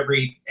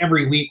every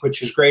week,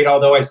 which is great.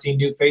 Although I see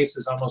new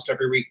faces almost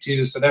every week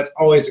too, so that's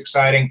always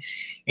exciting.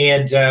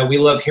 And we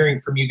love hearing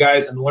from you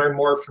guys and learn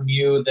more from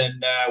you than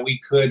we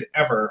could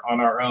ever on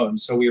our own.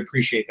 So we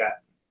appreciate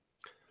that.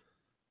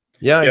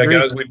 Yeah,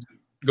 guys.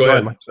 Go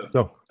ahead.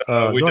 Go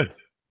ahead.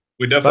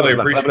 We definitely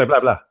appreciate blah, blah,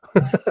 blah.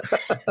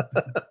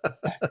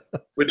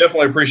 We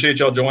definitely appreciate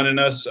y'all joining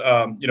us.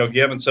 You know, if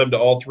you haven't subbed to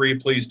all three,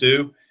 please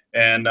do,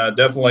 and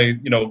definitely,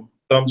 you know,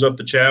 thumbs up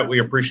the chat. We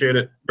appreciate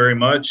it very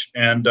much,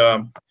 and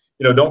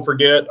you know, don't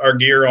forget our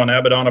gear on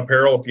Abaddon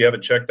Apparel. If you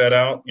haven't checked that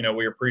out, you know,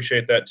 we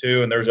appreciate that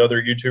too. And there's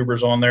other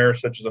YouTubers on there,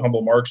 such as the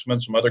Humble Marksman,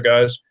 some other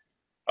guys.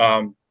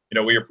 You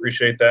know, we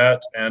appreciate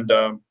that, and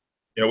you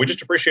know, we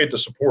just appreciate the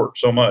support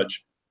so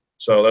much.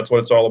 So that's what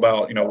it's all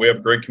about. You know, we have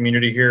a great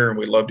community here, and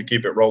we'd love to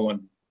keep it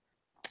rolling.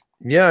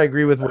 Yeah, I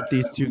agree with what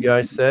these two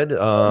guys said.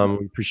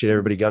 We appreciate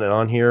everybody got it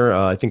on here.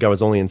 I think I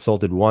was only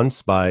insulted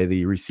once by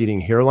the receding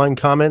hairline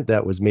comment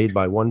that was made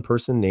by one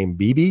person named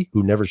BB,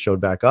 who never showed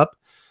back up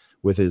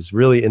with his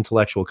really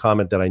intellectual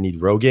comment that I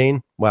need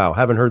Rogaine. Wow,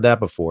 haven't heard that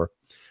before.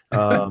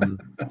 So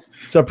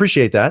I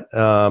appreciate that.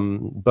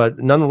 But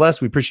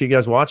nonetheless, we appreciate you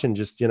guys watching.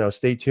 Just, you know,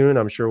 stay tuned.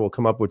 I'm sure we'll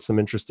come up with some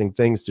interesting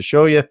things to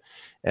show you,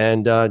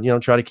 and you know,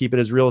 try to keep it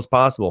as real as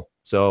possible.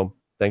 So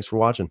thanks for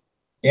watching.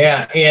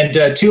 Yeah,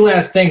 and two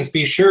last things.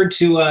 Be sure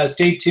to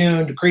stay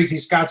tuned. Crazy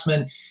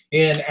Scotsman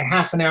in a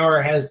half an hour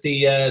has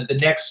the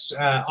next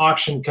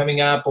auction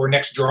coming up, or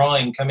next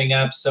drawing coming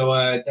up. So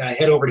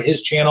head over to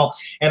his channel.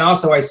 And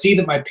also, I see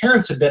that my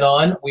parents have been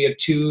on. We have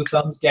 2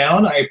 thumbs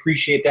down. I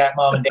appreciate that,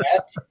 Mom and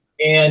Dad.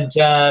 And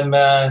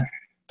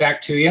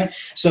back to you.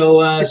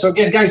 So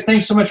again, guys,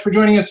 thanks so much for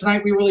joining us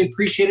tonight. We really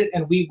appreciate it,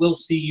 and we will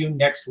see you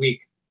next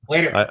week.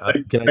 Later.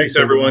 Thanks,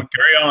 everyone.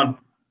 Carry on.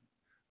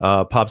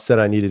 Pop said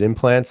I needed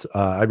implants.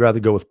 I'd rather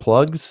go with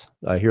plugs.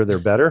 I hear they're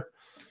better.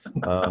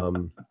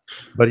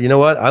 But you know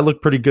what? I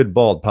look pretty good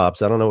bald,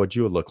 Pops. I don't know what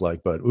you would look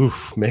like, but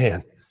oof,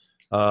 man.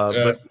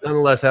 But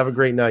nonetheless, have a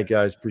great night,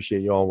 guys.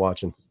 Appreciate you all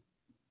watching.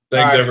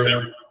 Thanks,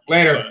 everyone.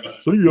 Later.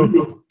 See ya.